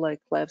have a solar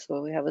eclipse,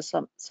 where we have a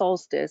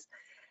solstice,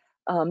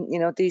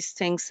 these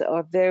things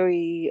are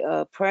very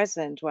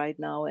present right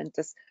now. And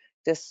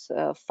this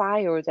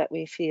fire that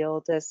we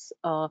feel, this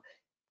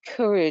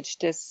courage,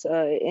 this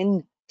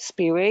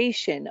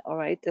inspiration, all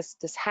right,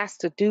 this has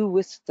to do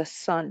with the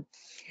sun.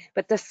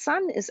 But the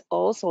sun is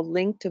also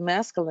linked to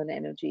masculine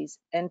energies,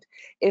 and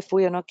if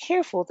we are not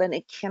careful, then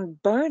it can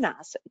burn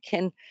us. It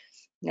can,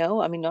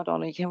 I mean, not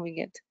only can we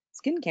get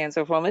skin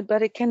cancer from it,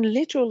 but it can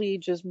literally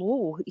just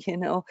woo,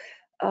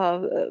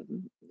 uh,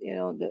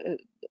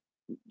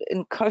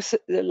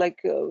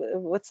 like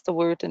what's the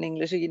word in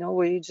English,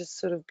 where you just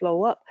sort of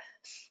blow up.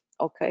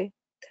 Okay.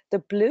 The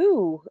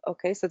blue,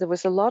 okay, so there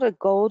was a lot of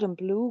gold and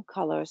blue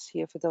colors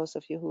here for those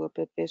of you who are a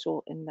bit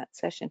visual in that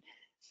session,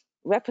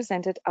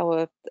 represented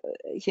our,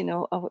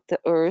 the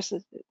earth,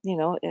 as,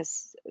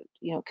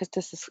 because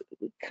this is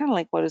kind of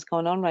like what is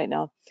going on right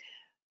now.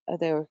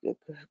 There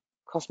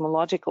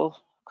cosmological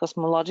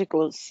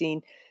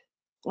scene,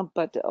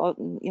 but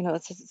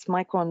it's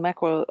micro and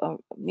macro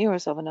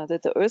mirrors of another.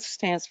 The earth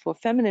stands for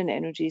feminine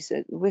energies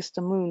with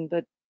the moon,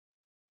 but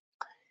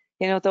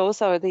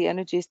those are the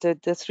energies, the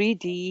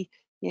 3D,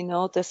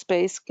 the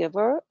space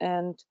giver,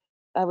 and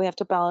we have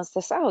to balance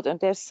this out. And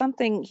there's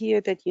something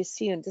here that you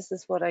see, and this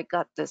is what I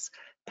got this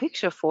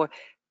picture for,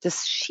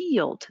 this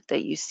shield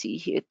that you see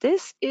here.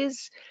 This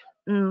is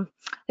kind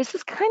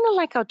of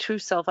like our true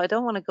self. I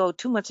don't want to go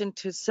too much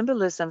into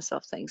symbolisms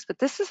of things, but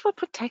this is what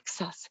protects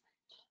us.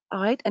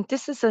 All right. And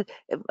this is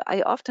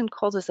I often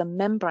call this a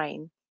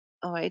membrane.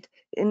 All right.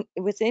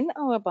 Within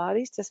our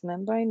bodies, this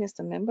membrane is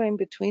the membrane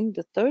between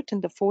the third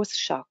and the fourth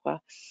chakra,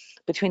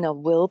 between our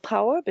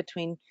willpower,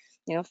 between,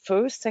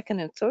 first, second,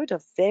 and third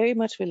are very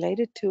much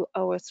related to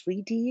our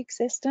 3D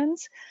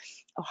existence.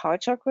 Our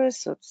heart chakra,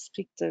 so to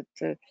speak, the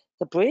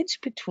bridge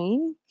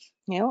between,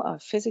 our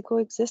physical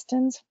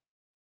existence,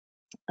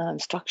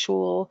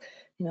 structural,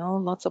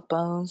 lots of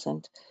bones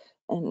and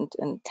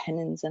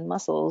tendons and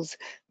muscles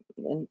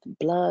and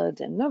blood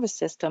and nervous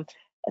system.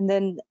 And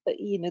then,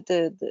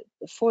 the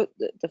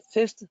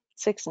fifth,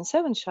 sixth, and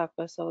seventh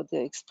chakra, so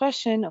the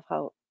expression of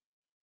how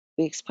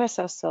we express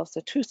ourselves,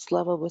 the truth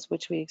level with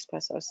which we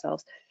express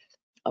ourselves.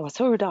 Our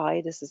third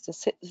eye, this is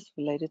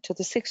related to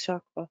the sixth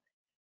chakra,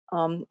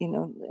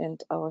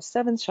 and our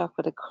seventh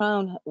chakra, the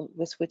crown,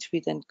 with which we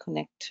then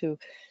connect to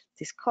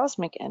these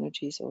cosmic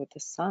energies or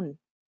the sun,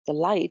 the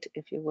light,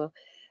 if you will.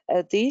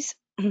 These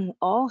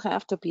all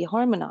have to be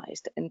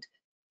harmonized, and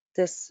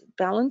this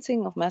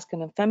balancing of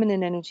masculine and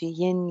feminine energy,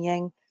 yin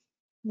yang,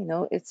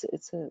 it's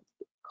a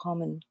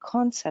common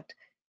concept.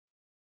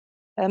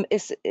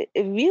 Is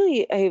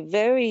really a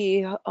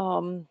very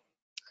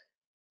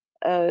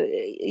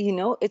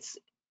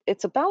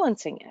it's a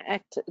balancing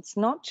act. It's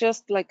not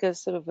just like a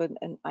sort of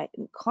an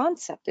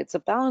concept. It's a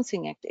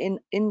balancing act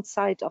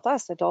inside of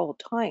us at all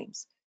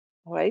times.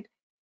 All right.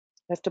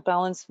 We have to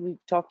balance. We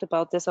talked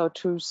about this: our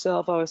true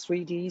self, our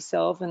 3D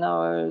self, and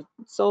our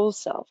soul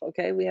self.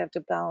 Okay, we have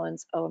to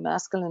balance our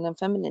masculine and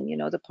feminine.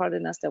 The part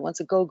in us that wants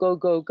to go, go,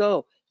 go,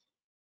 go,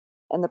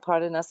 and the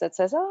part in us that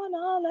says, "Oh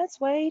no, let's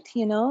wait.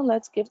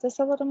 Let's give this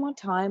a little more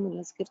time, and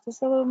let's give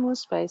this a little more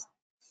space."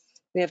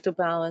 We have to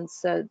balance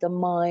the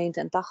mind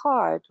and the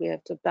heart. We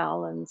have to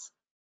balance,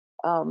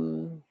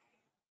 um,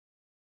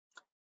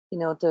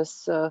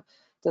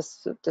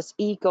 this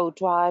ego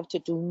drive to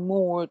do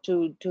more,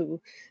 to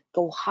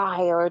go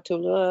higher,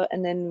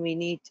 and then we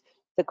need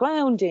the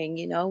grounding.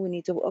 We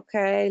need to,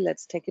 okay,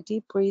 let's take a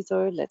deep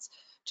breather. Let's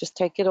just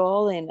take it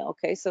all in.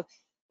 Okay, so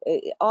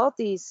all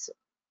these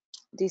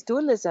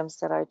dualisms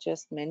that I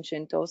just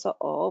mentioned, those are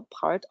all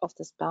part of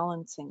this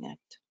balancing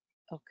act.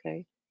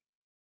 Okay.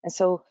 And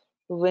so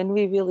when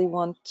we really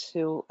want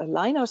to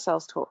align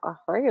ourselves to our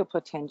higher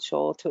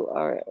potential, to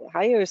our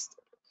highest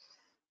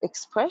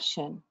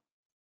expression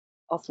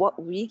of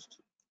what we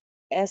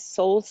as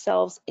soul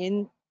selves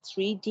in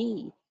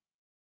 3D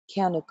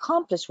can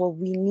accomplish, well,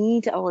 we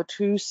need our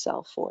true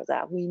self for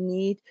that. We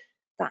need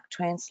that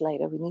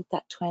translator. We need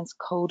that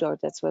transcoder.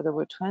 That's where the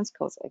word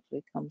transcodes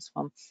actually comes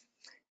from,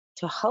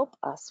 to help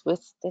us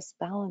with this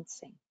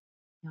balancing,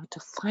 to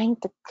find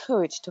the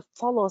courage to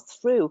follow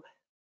through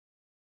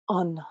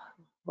on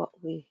what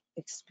we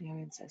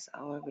experience as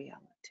our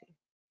reality.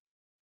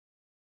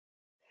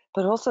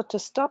 But also to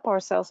stop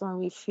ourselves when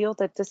we feel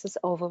that this is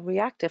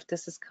overreactive.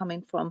 This is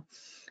coming from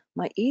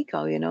my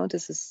ego,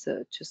 this is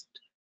just,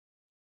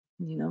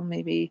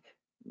 maybe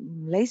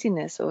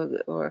laziness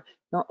or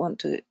not want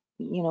to,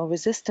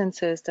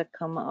 resistances that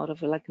come out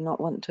of like not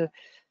want to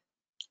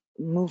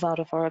move out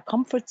of our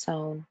comfort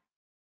zone.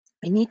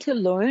 We need to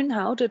learn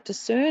how to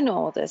discern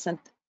all this, and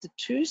the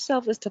true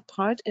self is the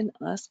part in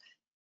us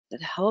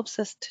that helps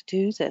us to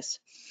do this.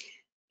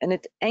 And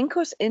it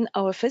anchors in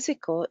our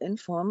physical in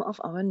form of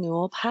our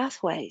neural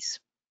pathways.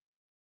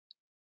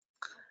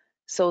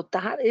 So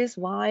that is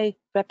why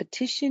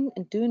repetition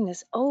and doing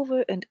this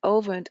over and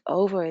over and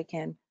over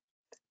again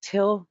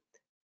till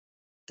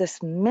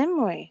this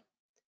memory,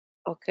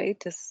 okay,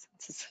 this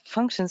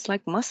functions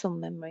like muscle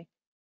memory,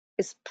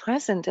 is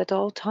present at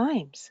all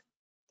times,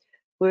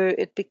 where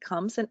it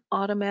becomes an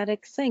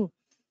automatic thing.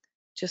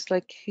 Just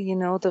like,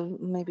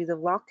 maybe the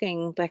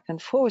rocking back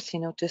and forth,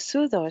 to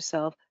soothe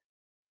ourselves,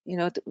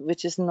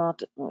 which is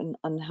not an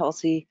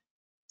unhealthy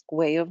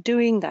way of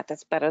doing that.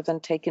 That's better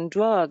than taking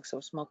drugs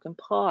or smoking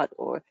pot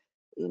or,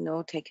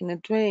 taking a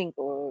drink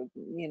or,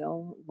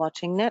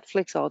 watching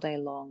Netflix all day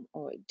long.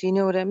 Or do you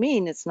know what I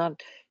mean? That's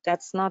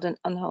not an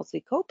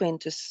unhealthy coping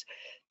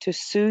to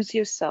soothe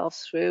yourself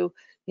through,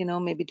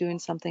 maybe doing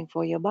something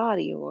for your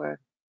body or,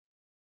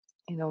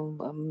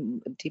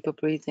 deeper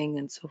breathing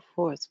and so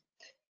forth.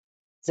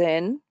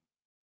 Then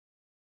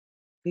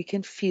we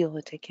can feel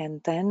it again.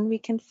 Then we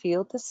can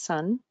feel the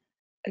sun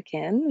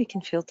again. We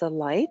can feel the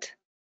light.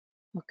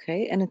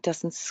 Okay. And it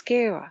doesn't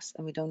scare us.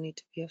 And we don't need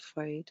to be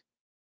afraid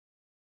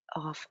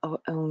of our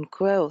own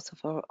growth, of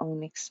our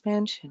own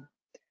expansion.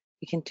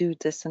 We can do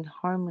this in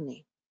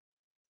harmony.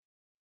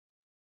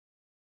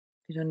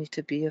 We don't need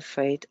to be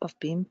afraid of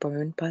being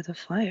burned by the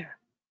fire.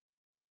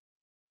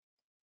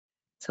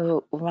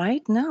 So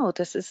right now,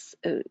 this is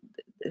a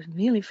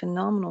really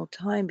phenomenal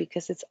time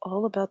because it's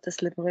all about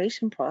this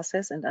liberation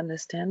process and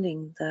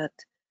understanding that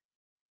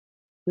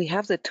we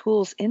have the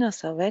tools in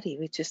us already.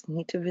 We just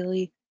need to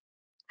really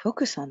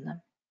focus on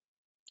them.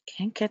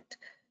 Can't get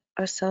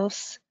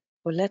ourselves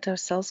or let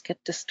ourselves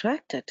get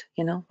distracted,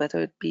 whether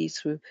it be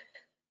through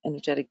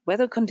energetic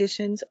weather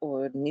conditions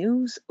or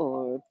news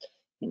or,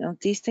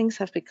 these things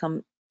have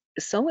become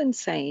so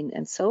insane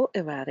and so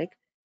erratic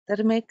that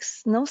it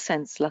makes no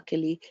sense.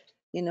 Luckily,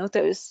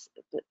 there is,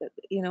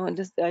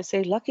 and I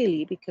say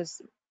luckily because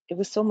it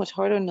was so much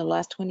harder in the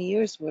last 20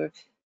 years where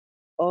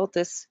all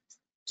this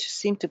just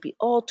seemed to be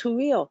all too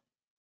real.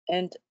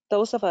 And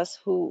those of us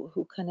who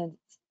kind of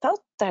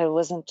felt that it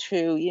wasn't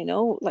true,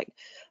 like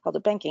how the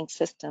banking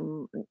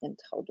system and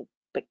how the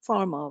big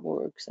pharma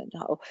works and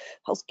how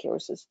healthcare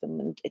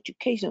system and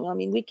education. I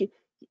mean,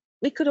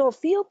 we could all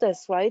feel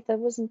this, right? That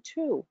wasn't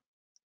true,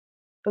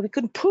 but we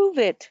couldn't prove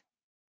it,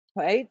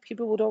 right?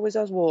 People would always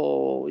ask,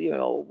 well,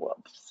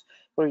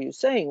 what are you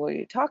saying? What are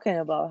you talking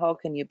about? How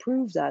can you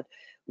prove that?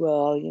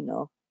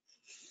 Well,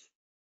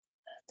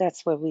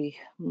 that's where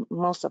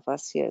most of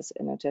us here as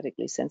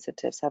energetically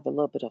sensitives have a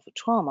little bit of a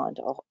trauma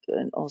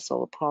and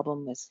also a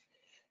problem with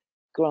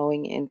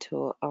growing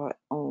into our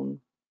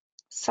own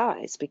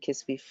size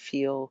because we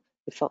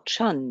felt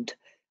shunned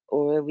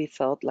or we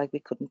felt like we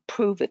couldn't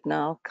prove it.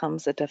 Now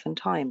comes a different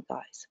time,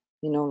 guys.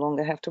 We no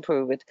longer have to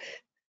prove it.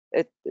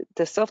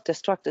 The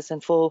self-destruct is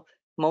in full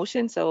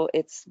motion, so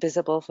it's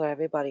visible for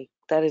everybody.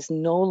 That is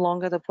no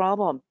longer the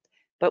problem.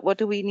 But what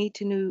do we need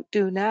to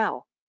do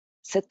now?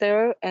 Sit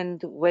there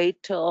and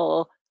wait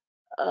till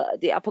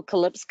the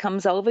apocalypse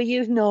comes over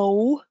you?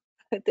 No,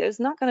 there's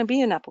not going to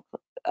be an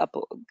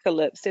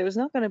apocalypse. There's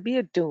not going to be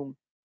a doom.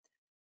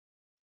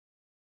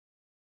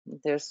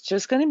 There's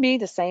just going to be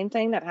the same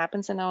thing that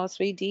happens in our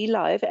 3D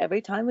life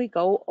every time we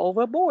go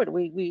overboard.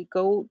 We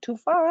go too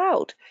far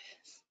out.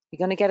 We're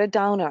going to get a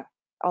downer.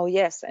 Oh,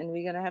 yes. And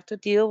we're going to have to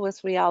deal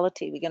with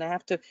reality. We're going to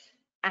have to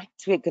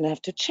act. We're going to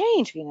have to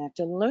change. We're going to have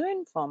to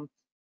learn from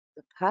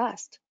the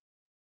past.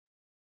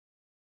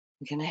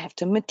 We're going to have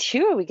to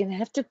mature. We're going to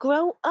have to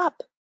grow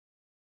up.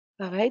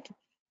 All right.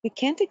 We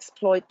can't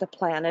exploit the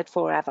planet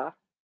forever.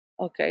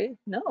 Okay.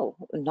 No,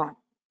 not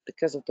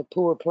because of the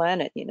poor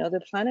planet.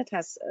 The planet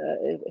has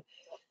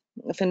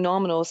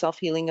phenomenal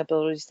self-healing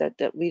abilities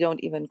that we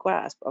don't even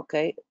grasp.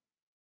 Okay.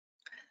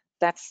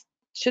 That's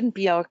shouldn't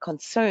be our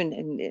concern.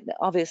 And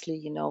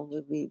obviously,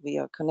 we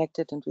are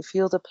connected and we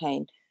feel the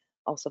pain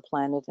of the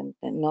planet. And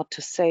not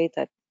to say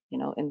that,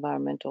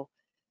 environmental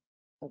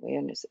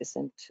awareness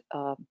isn't,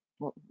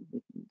 well,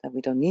 that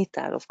we don't need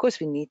that. Of course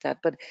we need that,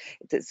 but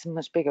it's a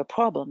much bigger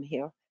problem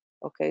here.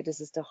 Okay, this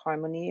is the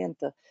harmony and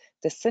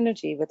the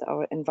synergy with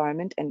our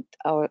environment and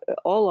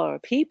all our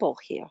people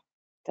here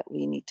that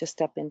we need to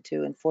step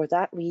into. And for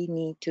that, we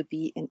need to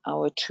be in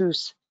our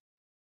truth.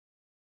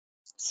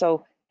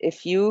 So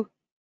if you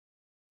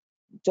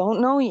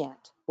don't know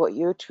yet what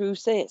your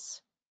truth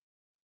is,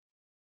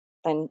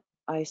 then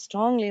I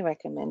strongly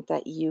recommend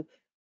that you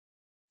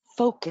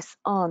focus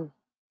on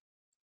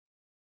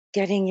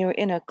getting your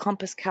inner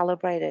compass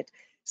calibrated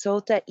so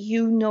that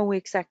you know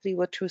exactly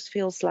what truth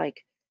feels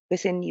like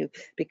within you.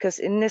 Because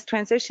in this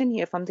transition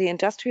here from the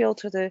industrial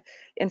to the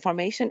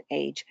information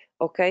age,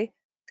 okay,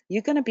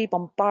 you're going to be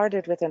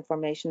bombarded with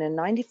information, and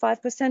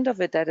 95%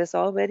 of it that is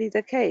already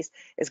the case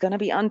is going to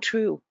be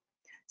untrue.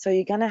 So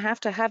you're going to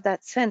have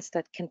that sense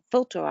that can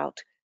filter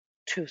out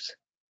truth.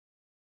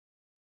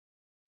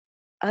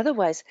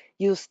 Otherwise,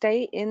 you'll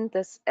stay in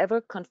this ever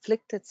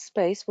conflicted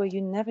space where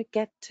you never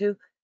get to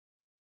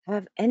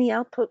have any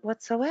output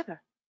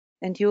whatsoever.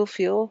 And you'll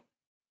feel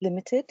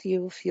limited,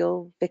 you'll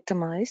feel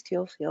victimized,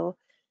 you'll feel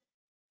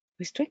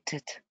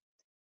restricted,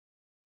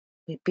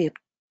 be it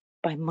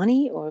by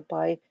money or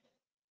by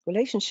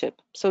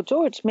relationship. So,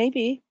 George,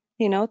 maybe,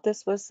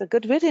 this was a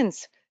good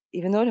riddance,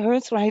 even though it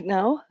hurts right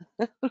now,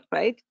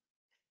 right?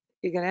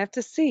 You're going to have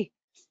to see,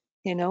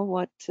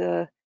 what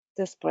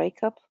this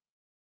breakup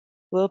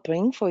will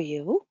bring for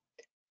you.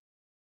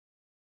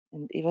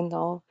 And even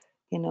though,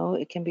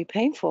 it can be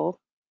painful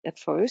at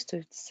first,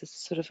 it's a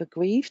sort of a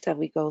grief that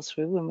we go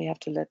through when we have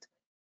to let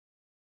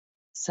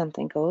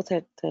something go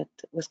that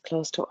was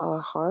close to our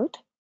heart.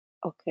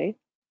 Okay.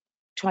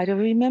 Try to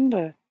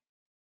remember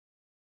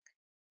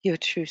your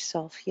true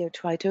self here.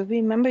 Try to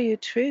remember your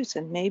truth.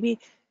 And maybe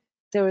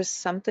there is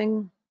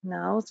something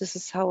now, this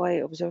is how I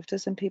observe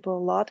this in people a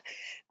lot,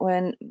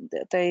 when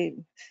they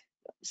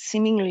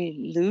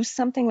seemingly lose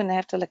something, when they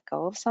have to let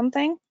go of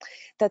something,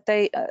 that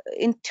they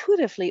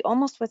intuitively,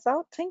 almost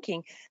without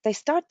thinking, they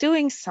start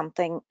doing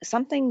something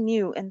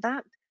new, and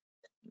that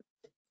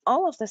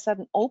all of a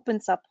sudden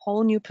opens up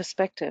whole new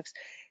perspectives.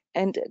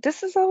 And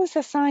this is always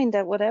a sign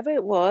that whatever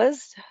it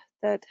was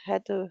that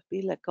had to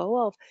be let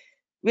go of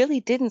really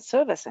didn't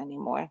serve us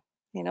anymore.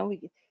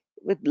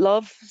 With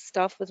love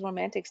stuff, with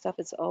romantic stuff,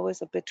 it's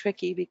always a bit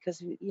tricky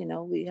because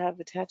we have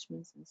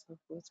attachments and so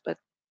forth. But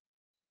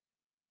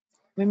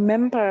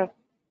remember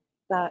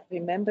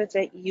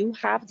that you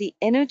have the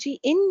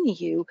energy in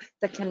you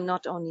that can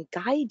not only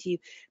guide you,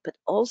 but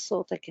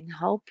also that can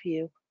help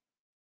you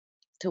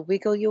to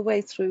wiggle your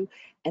way through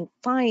and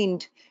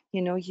find,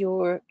 your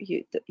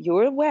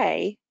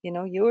way,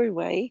 your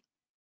way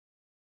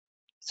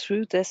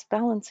through this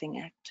balancing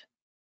act.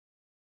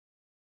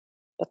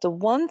 But the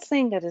one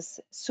thing that is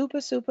super,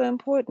 super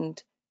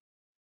important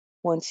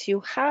once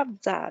you have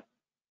that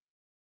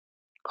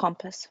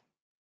compass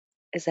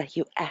is that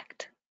you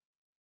act,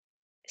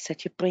 is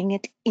that you bring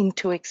it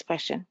into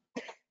expression.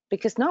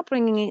 Because not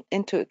bringing it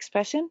into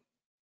expression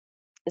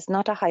is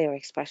not a higher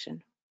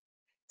expression.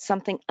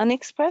 Something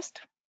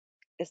unexpressed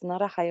is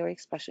not a higher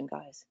expression,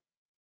 guys.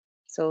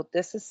 So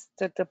this is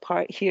the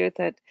part here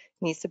that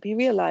needs to be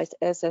realized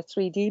as a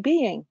 3D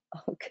being,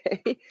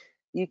 okay?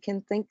 You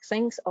can think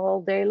things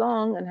all day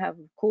long and have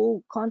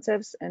cool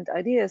concepts and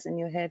ideas in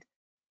your head,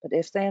 but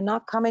if they're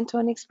not coming to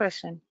an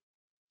expression,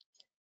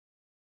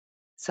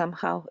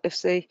 somehow,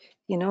 if they,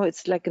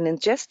 it's like an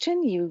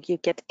ingestion, you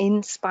get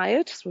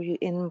inspired through your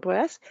in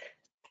breath,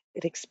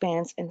 it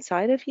expands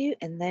inside of you,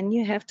 and then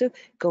you have to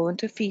go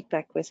into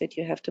feedback with it.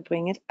 You have to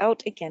bring it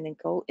out again and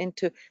go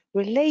into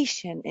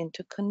relation,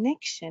 into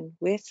connection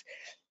with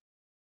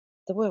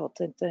the world,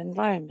 the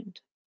environment,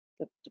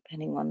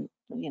 depending on,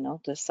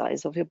 the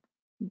size of your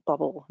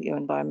bubble, your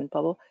environment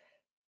bubble.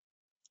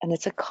 And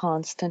it's a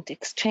constant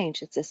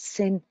exchange. It's a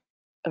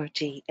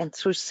synergy. And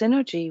through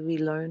synergy, we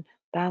learn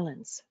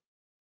balance.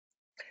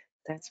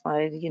 That's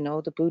why,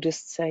 the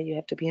Buddhists say you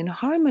have to be in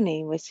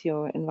harmony with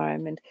your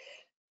environment.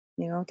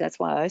 That's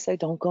why I say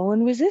don't go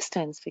in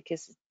resistance,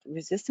 because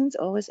resistance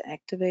always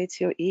activates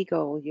your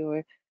ego,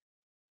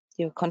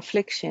 your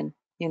confliction,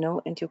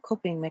 and your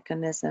coping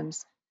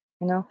mechanisms.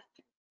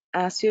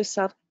 Ask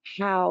yourself,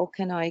 how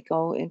can I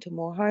go into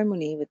more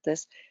harmony with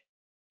this?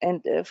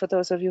 And for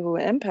those of you who are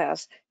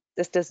empaths,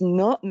 this does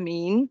not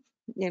mean,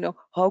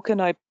 how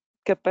can I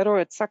get better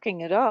at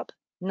sucking it up?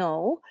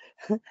 No.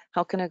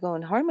 How can I go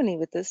in harmony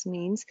with this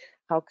means,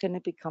 how can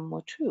it become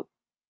more true?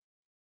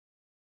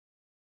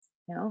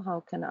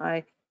 How can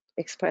I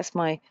express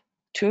my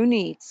true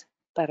needs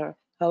better?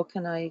 How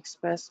can I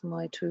express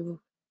my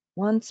true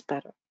wants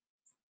better?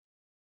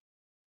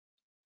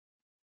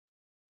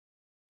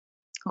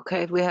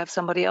 Okay, we have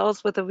somebody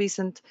else with a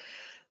recent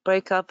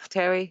breakup,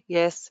 Terry.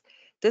 Yes,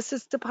 this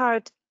is the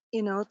part,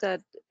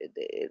 that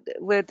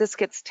where this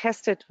gets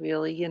tested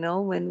really,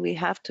 when we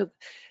have to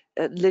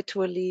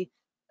literally,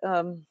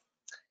 um,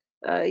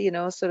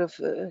 sort of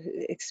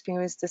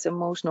experience this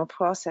emotional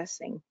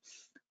processing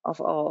of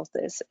all of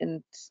this.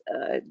 And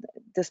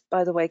this,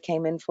 by the way,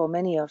 came in for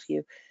many of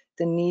you,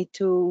 the need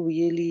to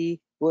really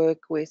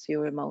work with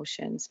your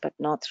emotions, but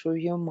not through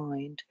your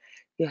mind.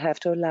 You have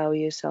to allow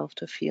yourself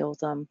to feel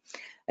them.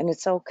 And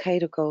it's okay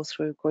to go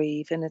through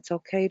grief, and it's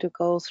okay to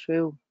go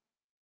through,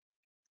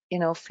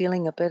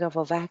 feeling a bit of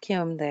a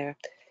vacuum there.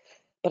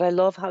 But I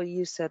love how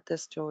you said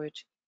this,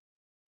 George.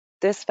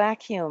 This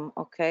vacuum,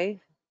 okay,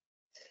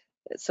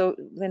 So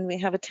when we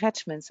have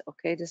attachments,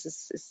 okay, this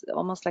is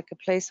almost like a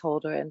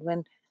placeholder, and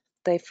when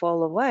they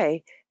fall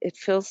away, it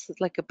feels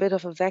like a bit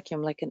of a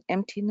vacuum, like an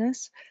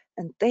emptiness.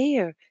 And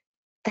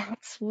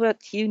that's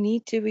what you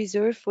need to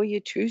reserve for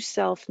your true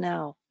self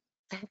now.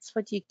 That's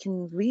what you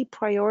can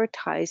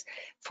reprioritize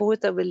for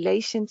the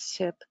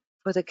relationship,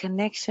 for the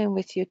connection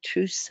with your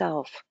true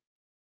self.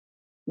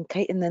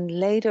 Okay, and then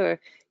later,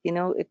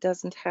 it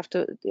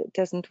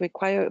doesn't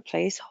require a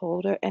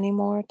placeholder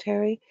anymore,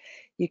 Terry.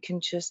 You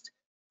can just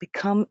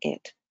become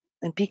it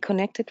and be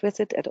connected with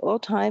it at all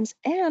times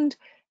and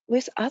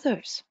with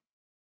others.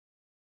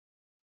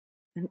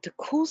 And the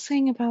cool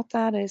thing about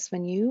that is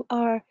when you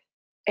are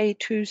a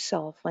true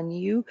self, when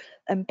you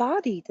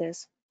embody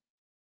this,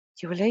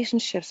 your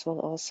relationships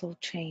will also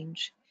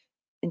change.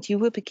 And you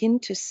will begin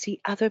to see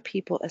other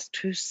people as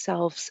true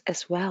selves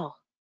as well.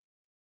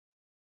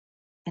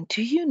 And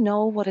do you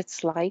know what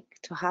it's like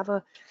to have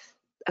a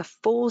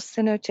full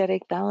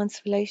synergetic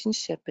balanced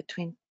relationship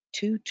between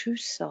two true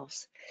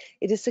selves?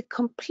 It is a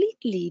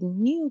completely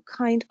new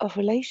kind of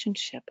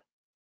relationship,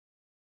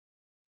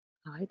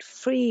 right?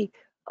 Free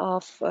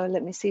of,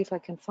 let me see if I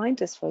can find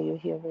this for you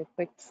here real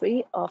quick,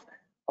 free of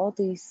all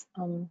these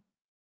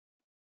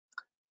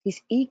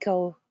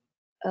ego,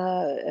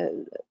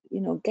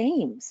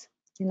 games,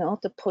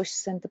 the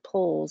push and the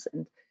pulls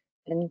and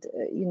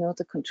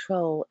the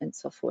control and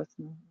so forth.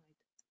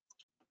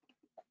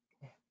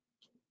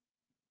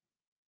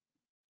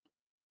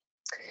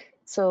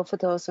 So for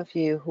those of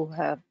you who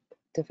have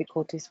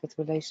difficulties with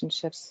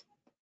relationships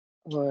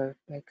or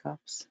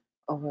breakups,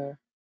 or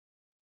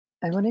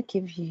I want to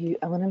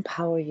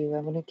empower you, I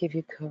want to give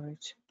you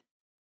courage.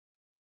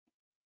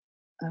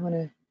 I want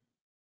to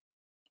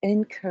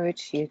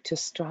encourage you to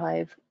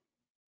strive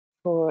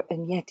for a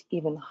yet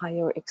even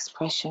higher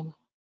expression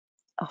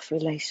of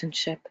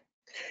relationship,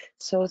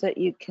 so that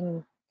you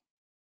can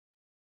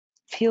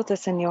feel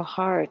this in your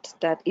heart,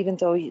 that even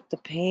though the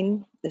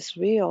pain is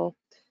real,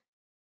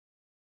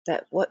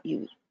 that what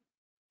you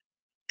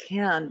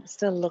can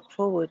still look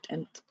forward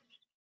and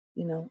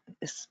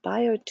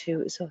aspire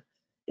to is a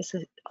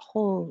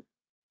whole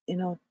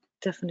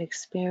different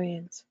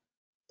experience.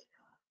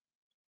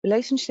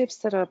 Relationships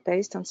that are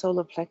based on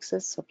solar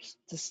plexus, so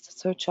this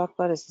third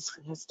chakra,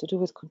 has to do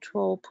with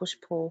control, push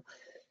pull,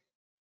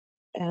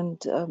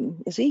 and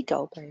is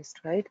ego based,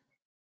 right?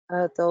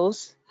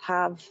 Those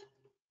have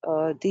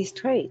these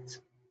traits.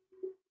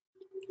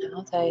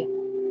 They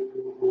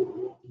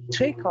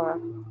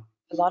trigger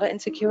a lot of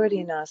insecurity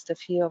in us, the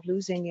fear of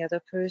losing the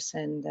other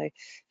person. They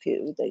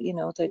feel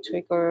that, they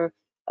trigger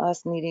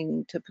us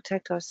needing to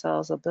protect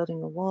ourselves, or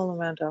building a wall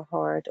around our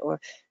heart, or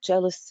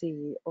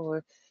jealousy,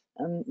 or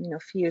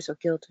fears of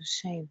guilt or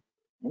shame.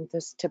 And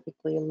there's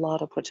typically a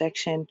lot of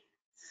projection,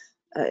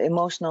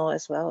 emotional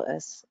as well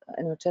as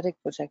energetic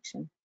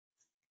projection.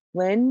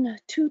 When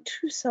two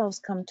true selves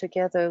come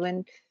together,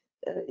 when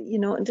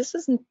and this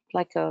isn't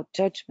like a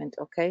judgment,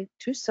 okay?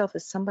 True self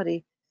is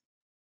somebody,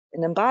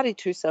 an embodied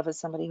true self is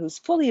somebody who's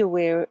fully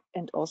aware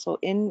and also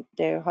in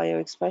their higher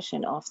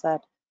expression of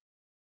that,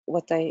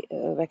 what they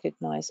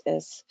recognize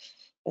as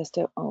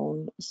their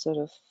own sort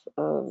of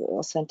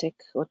authentic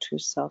or true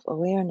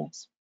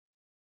self-awareness,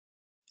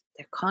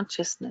 their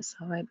consciousness.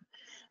 All right.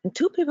 And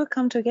two people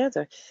come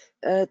together,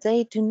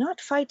 they do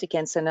not fight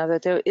against another.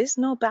 There is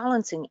no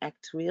balancing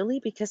act really,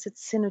 because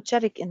it's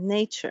synergetic in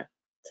nature.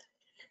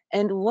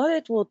 And what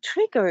it will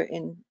trigger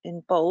in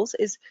both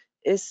is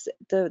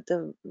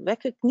the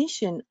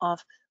recognition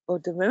of, or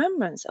the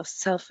remembrance of,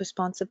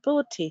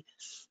 self-responsibility,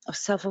 of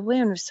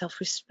self-awareness,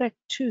 self-respect,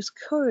 truth,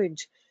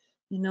 courage,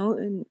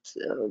 and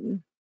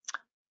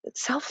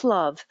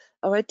self-love.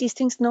 All right, these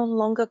things no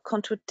longer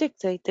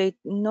contradict. They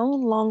no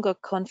longer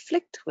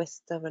conflict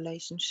with the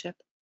relationship.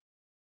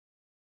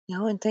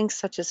 And things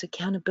such as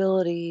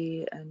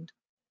accountability and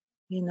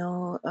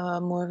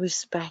more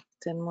respect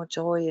and more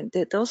joy, and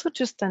those are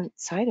just then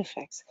side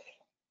effects.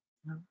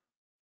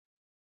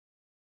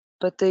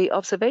 But the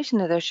observation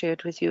that I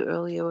shared with you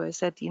earlier was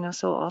that,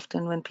 so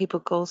often when people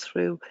go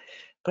through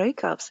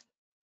breakups,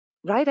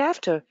 right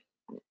after,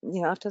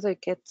 after they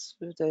get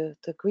through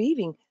the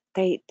grieving,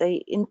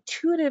 they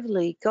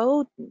intuitively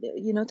go,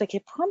 they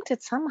get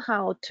prompted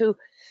somehow to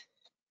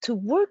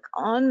work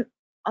on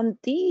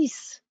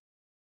these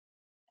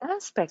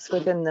aspects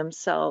within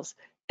themselves.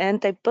 And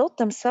they build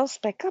themselves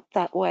back up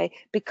that way,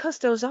 because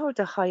those are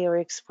the higher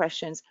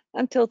expressions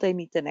until they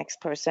meet the next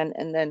person.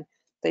 And then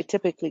they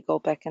typically go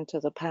back into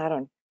the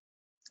pattern.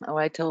 All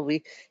right, till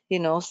we,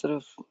 sort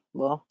of,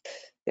 well,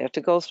 we have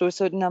to go through a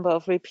certain number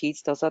of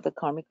repeats. Those are the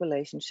karmic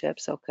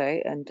relationships,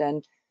 okay? And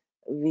then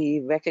we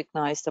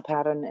recognize the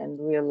pattern and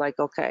we're like,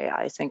 okay,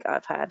 I think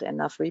I've had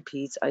enough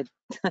repeats.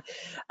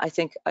 I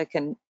think I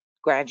can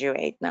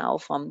graduate now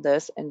from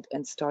this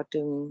and start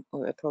doing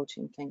or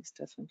approaching things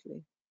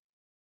differently.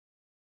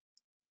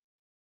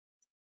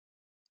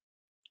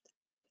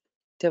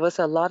 There was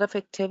a lot of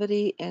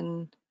activity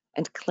and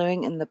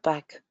clearing in the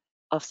back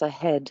of the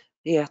head.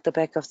 Yeah, the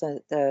back of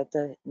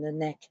the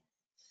neck.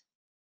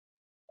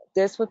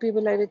 This would be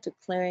related to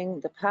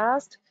clearing the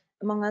past,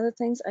 among other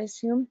things, I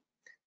assume.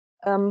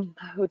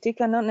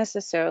 Hudika, not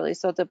necessarily.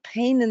 So the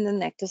pain in the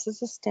neck, this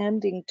is a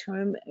standing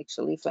term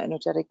actually for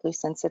energetically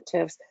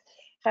sensitives,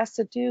 has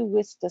to do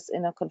with this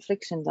inner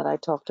confliction that I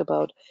talked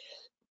about.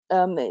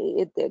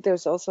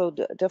 There's also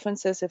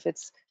differences if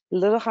it's a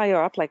little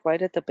higher up, like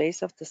right at the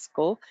base of the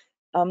skull.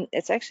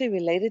 It's actually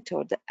related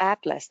to the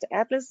atlas. The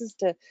atlas is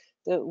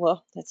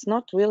well, it's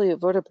not really a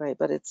vertebrae,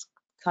 but it's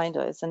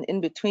an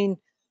in-between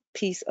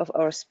piece of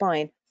our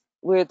spine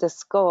where the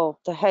skull,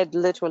 the head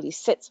literally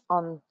sits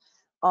on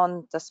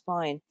the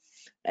spine.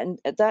 And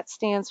that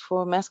stands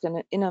for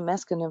masculine, inner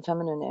masculine and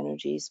feminine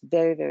energies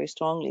very, very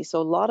strongly.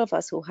 So a lot of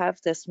us who have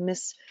this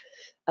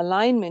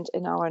misalignment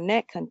in our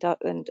neck and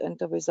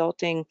the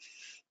resulting,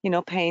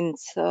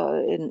 pains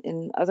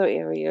in other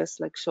areas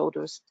like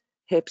shoulders,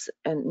 hips,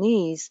 and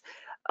knees,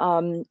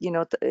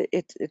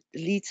 it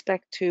leads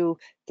back to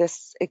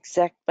this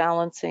exact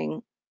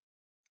balancing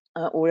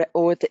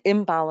or the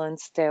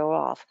imbalance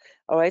thereof.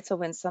 All right. So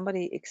when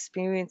somebody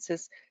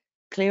experiences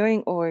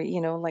clearing or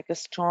like a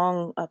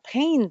strong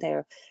pain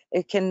there,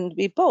 it can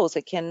be both.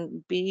 It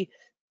can be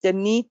the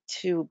need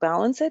to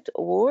balance it,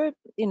 or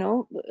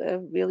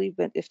really,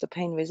 if the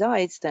pain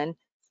resides, then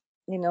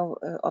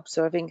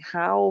observing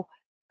how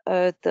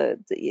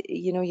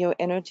your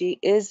energy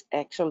is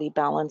actually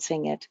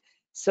balancing it.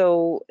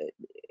 So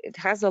it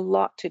has a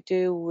lot to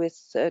do with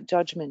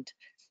judgment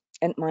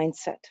and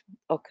mindset.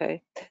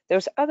 Okay,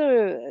 there's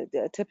other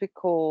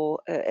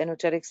typical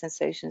energetic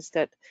sensations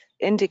that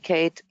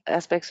indicate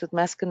aspects with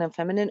masculine and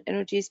feminine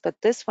energies, but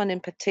this one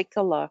in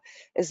particular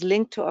is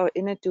linked to our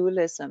inner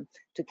dualism,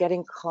 to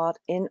getting caught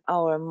in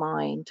our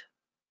mind.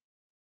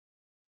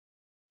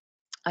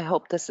 I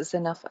hope this is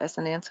enough as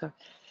an answer.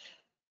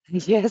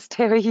 Yes,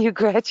 Terry, you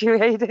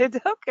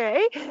graduated.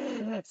 Okay.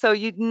 So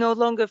you no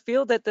longer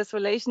feel that this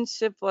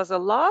relationship was a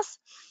loss,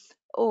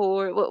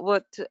 or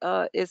what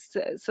is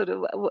sort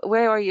of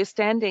where are you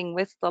standing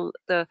with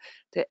the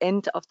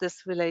end of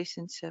this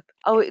relationship?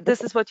 Oh,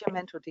 this is what you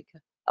meant, Rodika.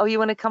 Oh, you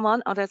want to come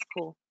on? Oh, that's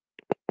cool.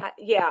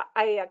 Yeah,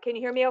 I can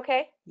you hear me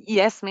okay?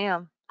 Yes,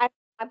 ma'am.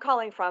 I'm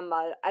calling from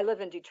I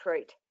live in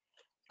Detroit.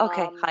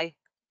 Okay, hi.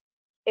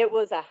 It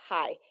was a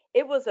high.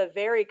 It was a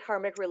very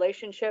karmic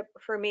relationship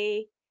for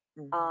me.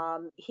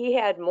 He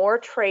had more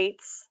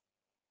traits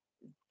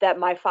that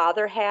my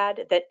father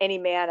had than any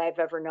man I've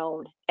ever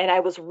known, and I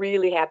was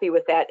really happy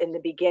with that in the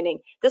beginning.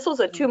 This was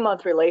a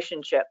 2-month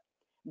relationship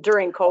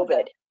during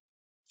COVID,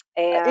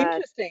 and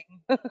Interesting.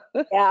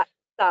 yeah,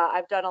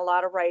 I've done a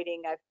lot of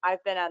writing.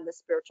 I've been on the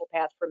spiritual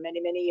path for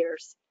many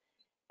years,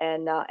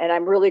 and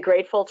I'm really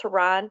grateful to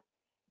Ron,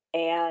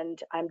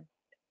 and I'm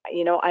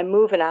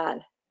moving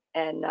on,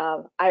 and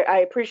I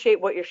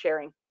appreciate what you're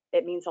sharing.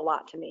 It means a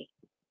lot to me.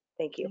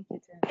 Thank you.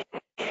 Thank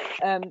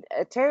you,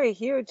 Terry,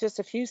 here just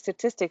a few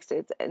statistics.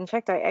 In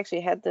fact, I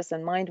actually had this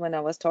in mind when I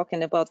was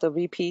talking about the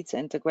repeats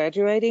and the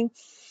graduating.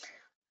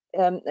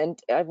 And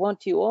I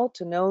want you all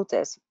to know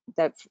this,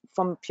 that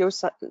from pure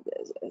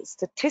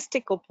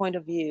statistical point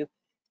of view,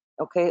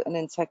 okay, and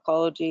in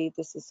psychology,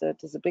 this is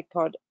a big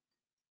part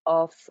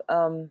of,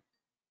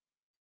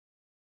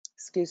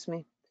 excuse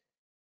me,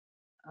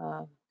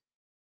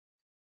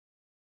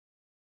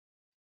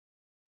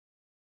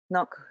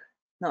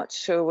 not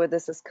sure where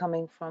this is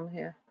coming from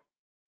here.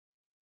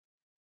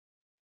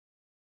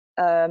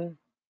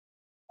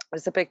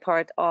 It's a big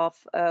part of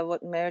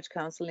what marriage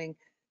counseling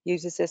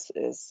uses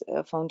as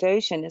a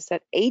foundation, is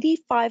that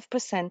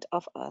 85%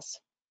 of us,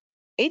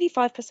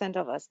 85%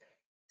 of us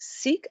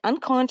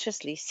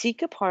unconsciously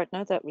seek a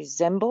partner that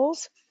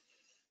resembles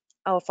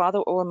our father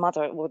or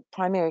mother, or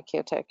primary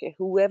caretaker,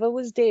 whoever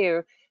was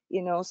there,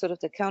 sort of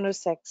the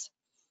countersex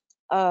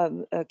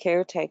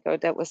caretaker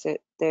that was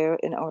there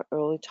in our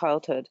early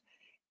childhood.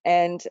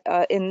 And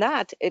in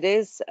that, it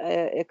is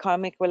a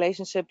karmic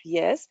relationship,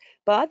 yes,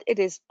 but it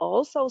is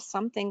also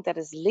something that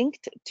is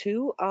linked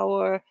to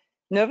our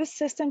nervous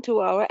system, to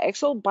our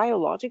actual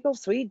biological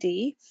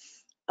 3D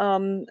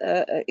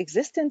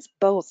existence,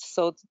 both.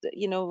 So,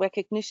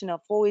 recognition of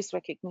voice,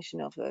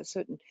 recognition of a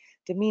certain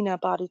demeanor,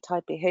 body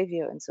type,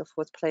 behavior, and so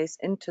forth plays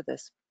into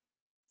this.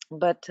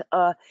 But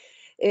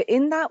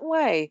in that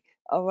way,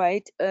 all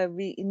right,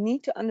 we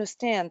need to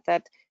understand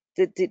that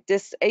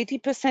this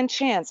 80%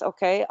 chance,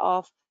 okay,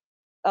 of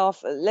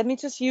let me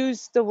just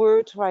use the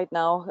word right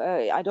now,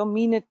 I don't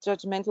mean it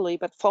judgmentally,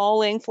 but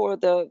falling for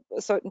a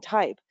certain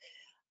type,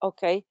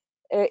 okay,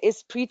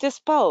 is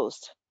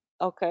predisposed,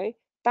 okay,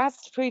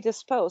 that's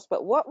predisposed.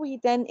 But what we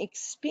then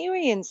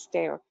experience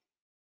there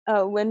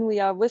when we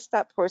are with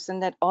that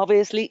person that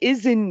obviously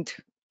isn't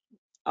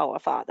our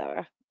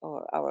father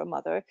or our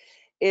mother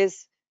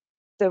is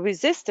the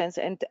resistance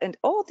and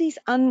all these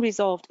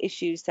unresolved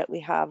issues that we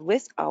have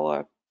with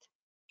our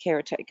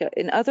caretaker.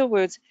 In other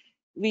words,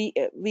 we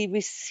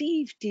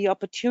receive the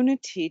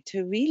opportunity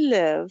to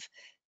relive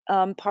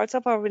parts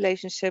of our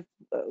relationship,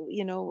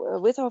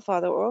 with our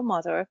father or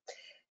mother,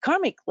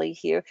 karmically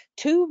here,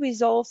 to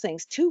resolve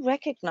things, to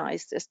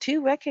recognize this,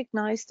 to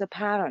recognize the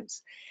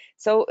patterns.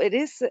 So it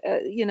is,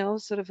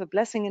 sort of a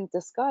blessing in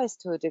disguise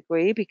to a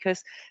degree,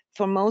 because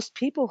for most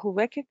people who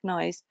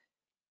recognize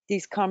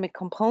these karmic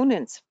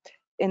components,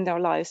 in their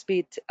lives, be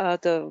it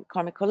the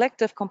karmic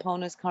collective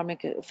components,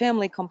 karmic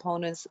family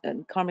components,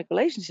 and karmic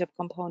relationship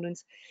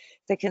components,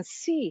 they can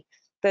see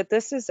that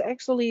this is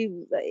actually,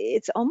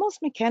 it's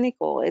almost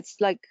mechanical. It's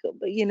like,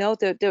 you know,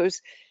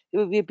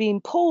 we're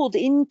being pulled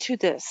into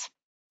this,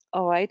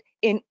 all right,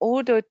 in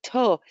order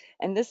to,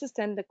 and this is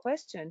then the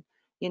question,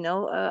 you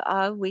know,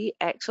 are we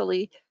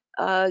actually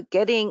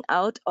getting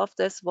out of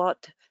this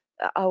what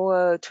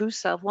our true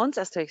self wants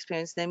us to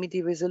experience, namely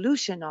the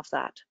resolution of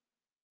that?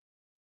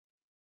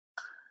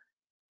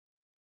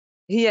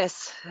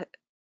 Yes.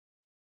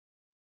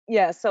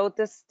 Yeah, so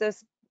this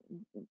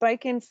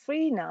breaking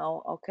free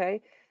now,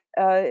 okay,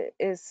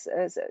 is,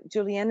 as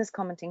Julianne is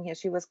commenting here,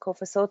 she was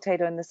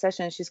co-facilitator in the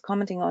session. She's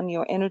commenting on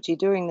your energy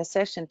during the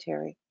session,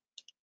 Terry.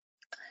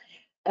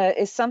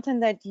 Is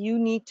something that you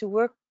need to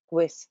work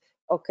with,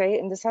 okay,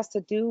 and this has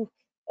to do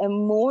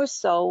more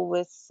so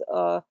with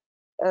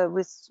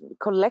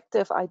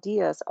collective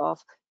ideas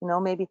of, you know,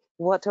 maybe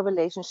what a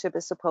relationship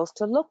is supposed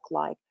to look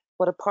like,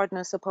 what a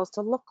partner is supposed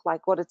to look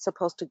like, what it's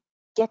supposed to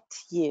get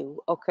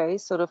you, okay,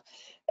 sort of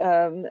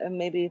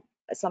maybe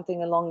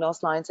something along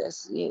those lines.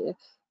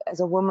 As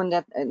a woman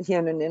that here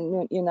in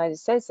the United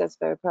States, that's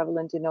very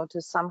prevalent, you know,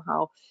 to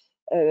somehow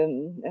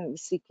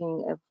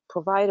seeking a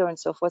provider and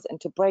so forth, and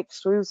to break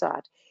through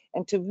that,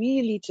 and to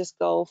really just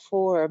go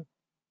for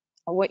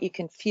what you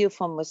can feel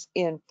from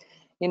within,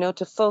 you know,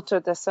 to filter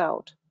this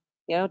out,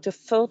 you know, to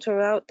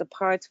filter out the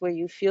parts where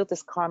you feel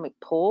this karmic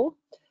pull,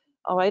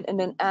 all right, and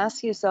then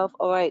ask yourself,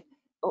 all right,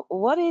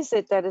 what is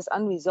it that is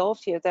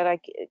unresolved here that I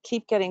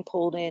keep getting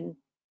pulled in,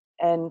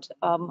 and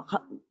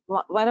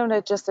why don't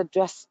I just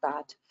address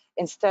that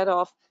instead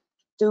of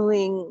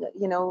doing,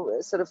 you know,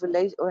 sort of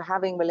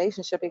having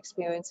relationship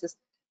experiences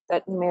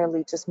that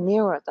merely just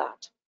mirror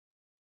that,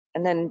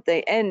 and then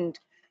they end,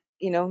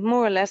 you know,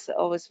 more or less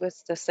always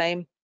with the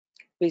same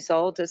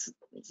result. This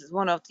is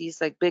one of these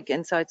like big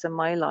insights in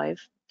my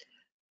life,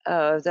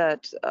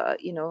 that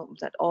you know,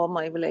 that all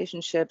my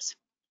relationships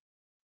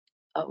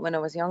when I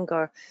was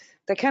younger,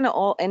 they kind of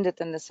all ended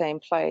in the same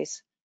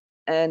place.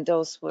 And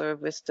those were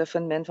with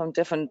different men from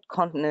different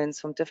continents,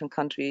 from different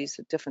countries,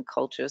 different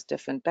cultures,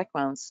 different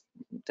backgrounds,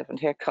 different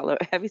hair color,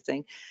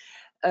 everything.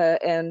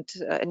 And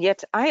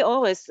yet I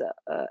always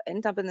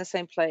end up in the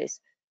same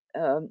place,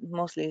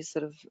 mostly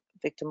sort of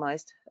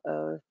victimized.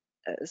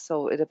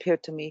 So it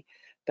appeared to me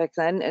back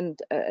then.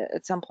 And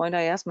at some point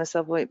I asked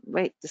myself,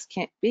 wait, this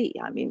can't be.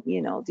 I mean,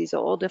 you know, these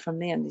are all different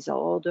men. These are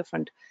all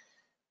different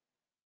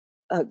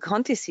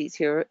quantities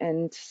here,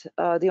 and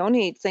the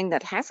only thing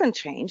that hasn't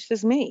changed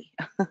is me.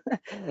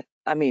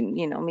 I mean,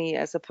 you know, me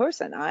as a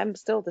person, I'm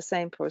still the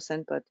same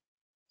person, but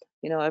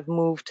you know, I've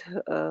moved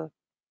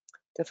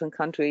different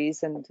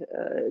countries and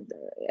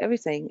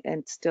everything,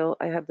 and still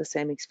I have the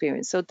same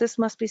experience. So this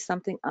must be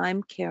something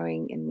I'm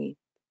carrying in me.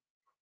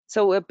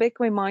 So a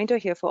big reminder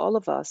here for all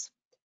of us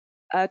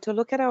to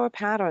look at our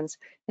patterns,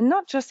 and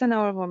not just in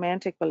our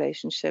romantic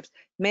relationships.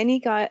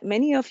 Many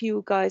of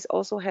you guys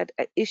also had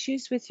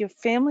issues with your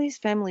families,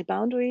 family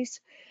boundaries,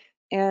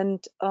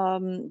 and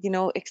you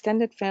know,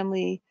 extended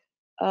family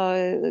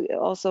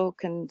also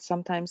can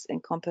sometimes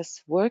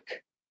encompass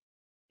work.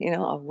 You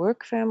know, our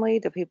work family,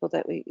 the people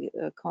that we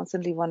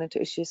constantly run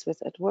into issues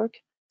with at work.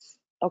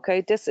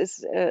 Okay, this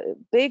is a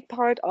big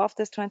part of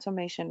this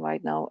transformation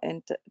right now,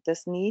 and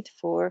this need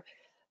for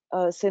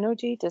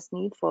synergy, this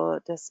need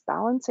for this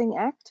balancing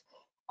act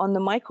on the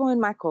micro and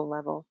macro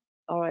level.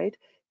 All right,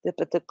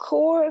 but the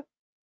core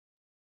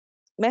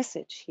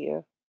message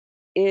here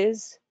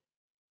is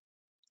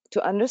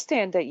to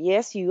understand that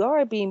yes, you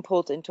are being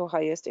pulled into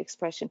highest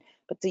expression,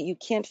 but that you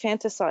can't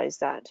fantasize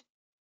that.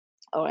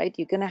 All right,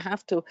 you're going to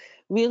have to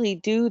really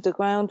do the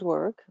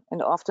groundwork,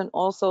 and often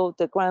also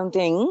the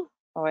grounding,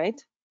 all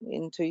right,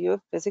 into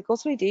your physical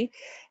 3D,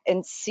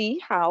 and see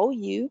how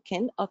you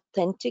can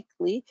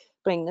authentically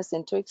bring this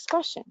into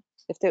expression.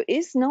 If there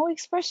is no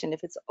expression,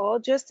 if it's all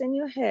just in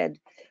your head,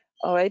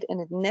 all right,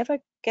 and it never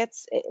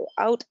gets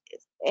out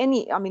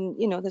any, I mean,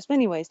 you know, there's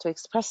many ways to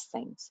express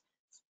things.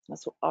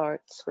 That's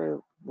art,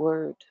 through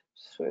word,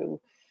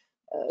 through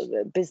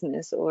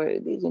business, or,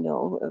 you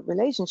know, a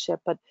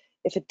relationship. But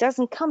if it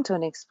doesn't come to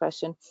an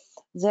expression,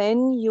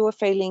 then you are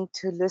failing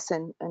to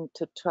listen and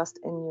to trust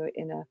in your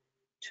inner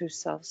true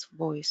self's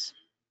voice.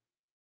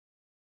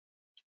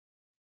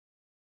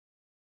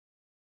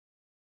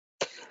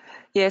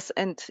 Yes,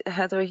 and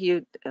Heather,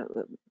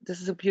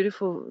 this is a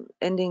beautiful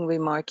ending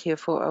remark here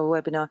for our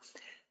webinar.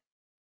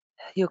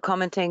 You're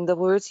commenting the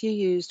words you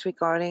used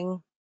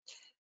regarding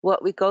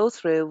what we go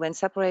through when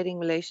separating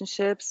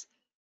relationships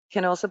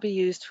can also be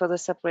used for the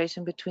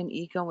separation between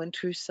ego and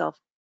true self.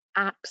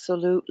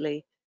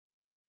 Absolutely.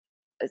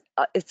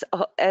 It's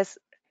as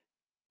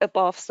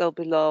above, so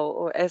below,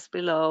 or as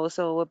below,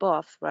 so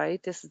above,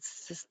 right? This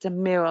is just the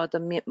mirror,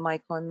 the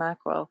micro and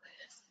macro.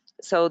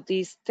 So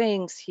these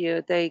things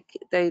here, they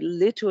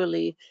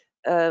literally,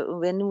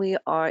 when we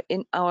are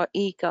in our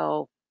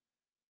ego,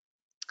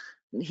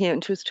 here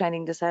in truth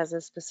training, this has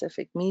a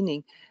specific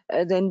meaning,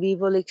 then we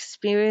will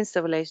experience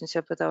the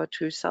relationship with our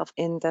true self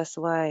in this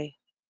way.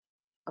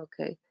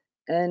 Okay,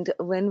 And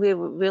when we're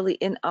really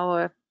in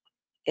our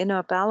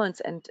balance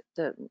and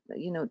the,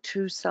 you know,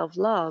 true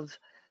self-love,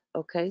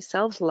 okay,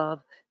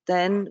 self-love,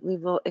 then we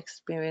will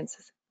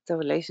experience the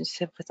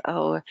relationship with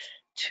our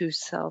true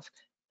self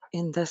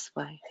in this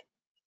way.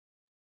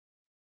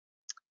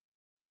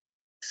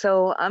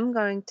 So I'm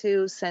going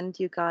to send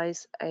you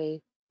guys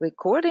a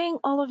recording,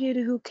 all of you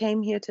who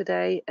came here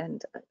today,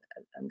 and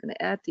I'm going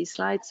to add these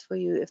slides for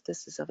you if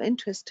this is of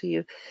interest to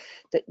you.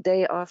 That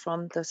they are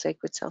from the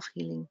Sacred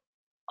Self-Healing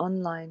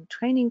online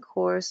training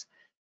course.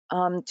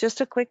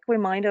 Just a quick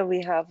reminder,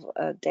 we have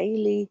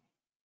daily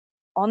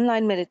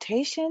online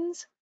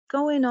meditations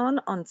going on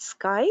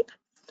Skype.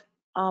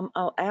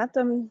 I'll add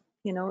them,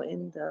 you know,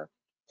 in the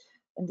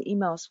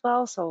email as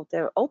well. So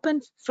they're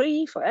open,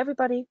 free for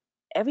everybody,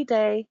 every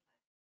day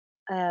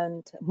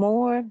and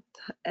more.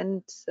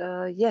 And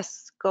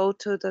yes, go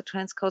to the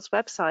Transcode's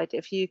website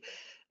if you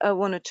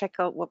want to check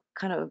out what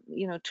kind of,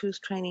 you know,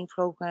 truth training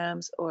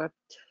programs or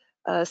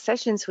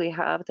sessions we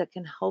have that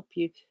can help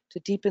you to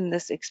deepen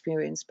this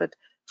experience. But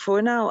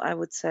for now, I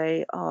would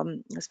say,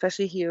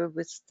 especially here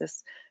with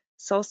this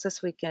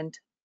solstice weekend,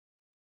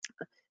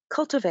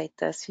 cultivate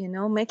this, you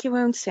know, make your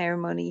own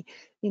ceremony,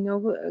 you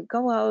know,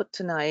 go out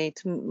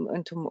tonight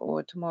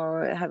or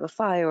tomorrow, have a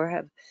fire, or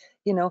have,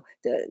 you know,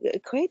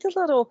 create a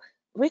little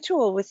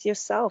ritual with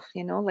yourself,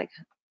 you know, like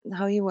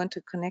how you want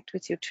to connect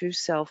with your true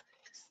self.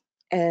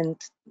 And,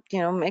 you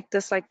know, make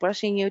this like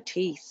brushing your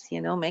teeth,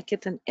 you know, make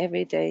it an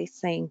everyday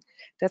thing.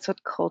 That's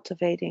what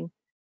cultivating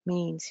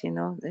means, you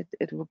know,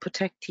 it will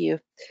protect you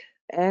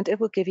and it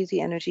will give you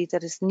the energy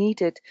that is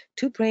needed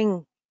to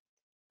bring,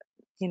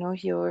 you know,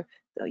 your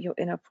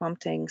inner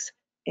promptings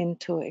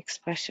into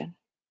expression.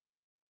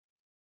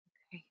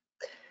 Okay.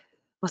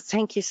 Well,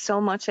 thank you so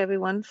much,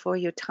 everyone, for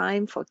your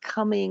time, for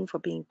coming, for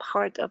being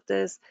part of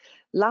this.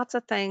 Lots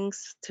of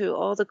thanks to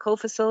all the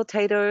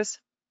co-facilitators.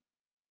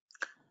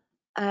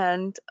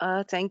 And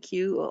thank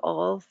you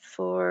all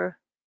for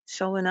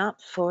showing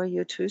up for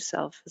your true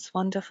self. It's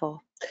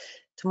wonderful.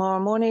 Tomorrow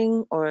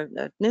morning or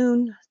at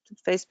noon,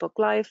 Facebook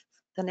Live,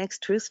 the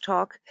next Truth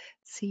Talk.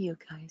 See you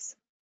guys.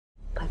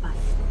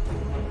 Bye-bye.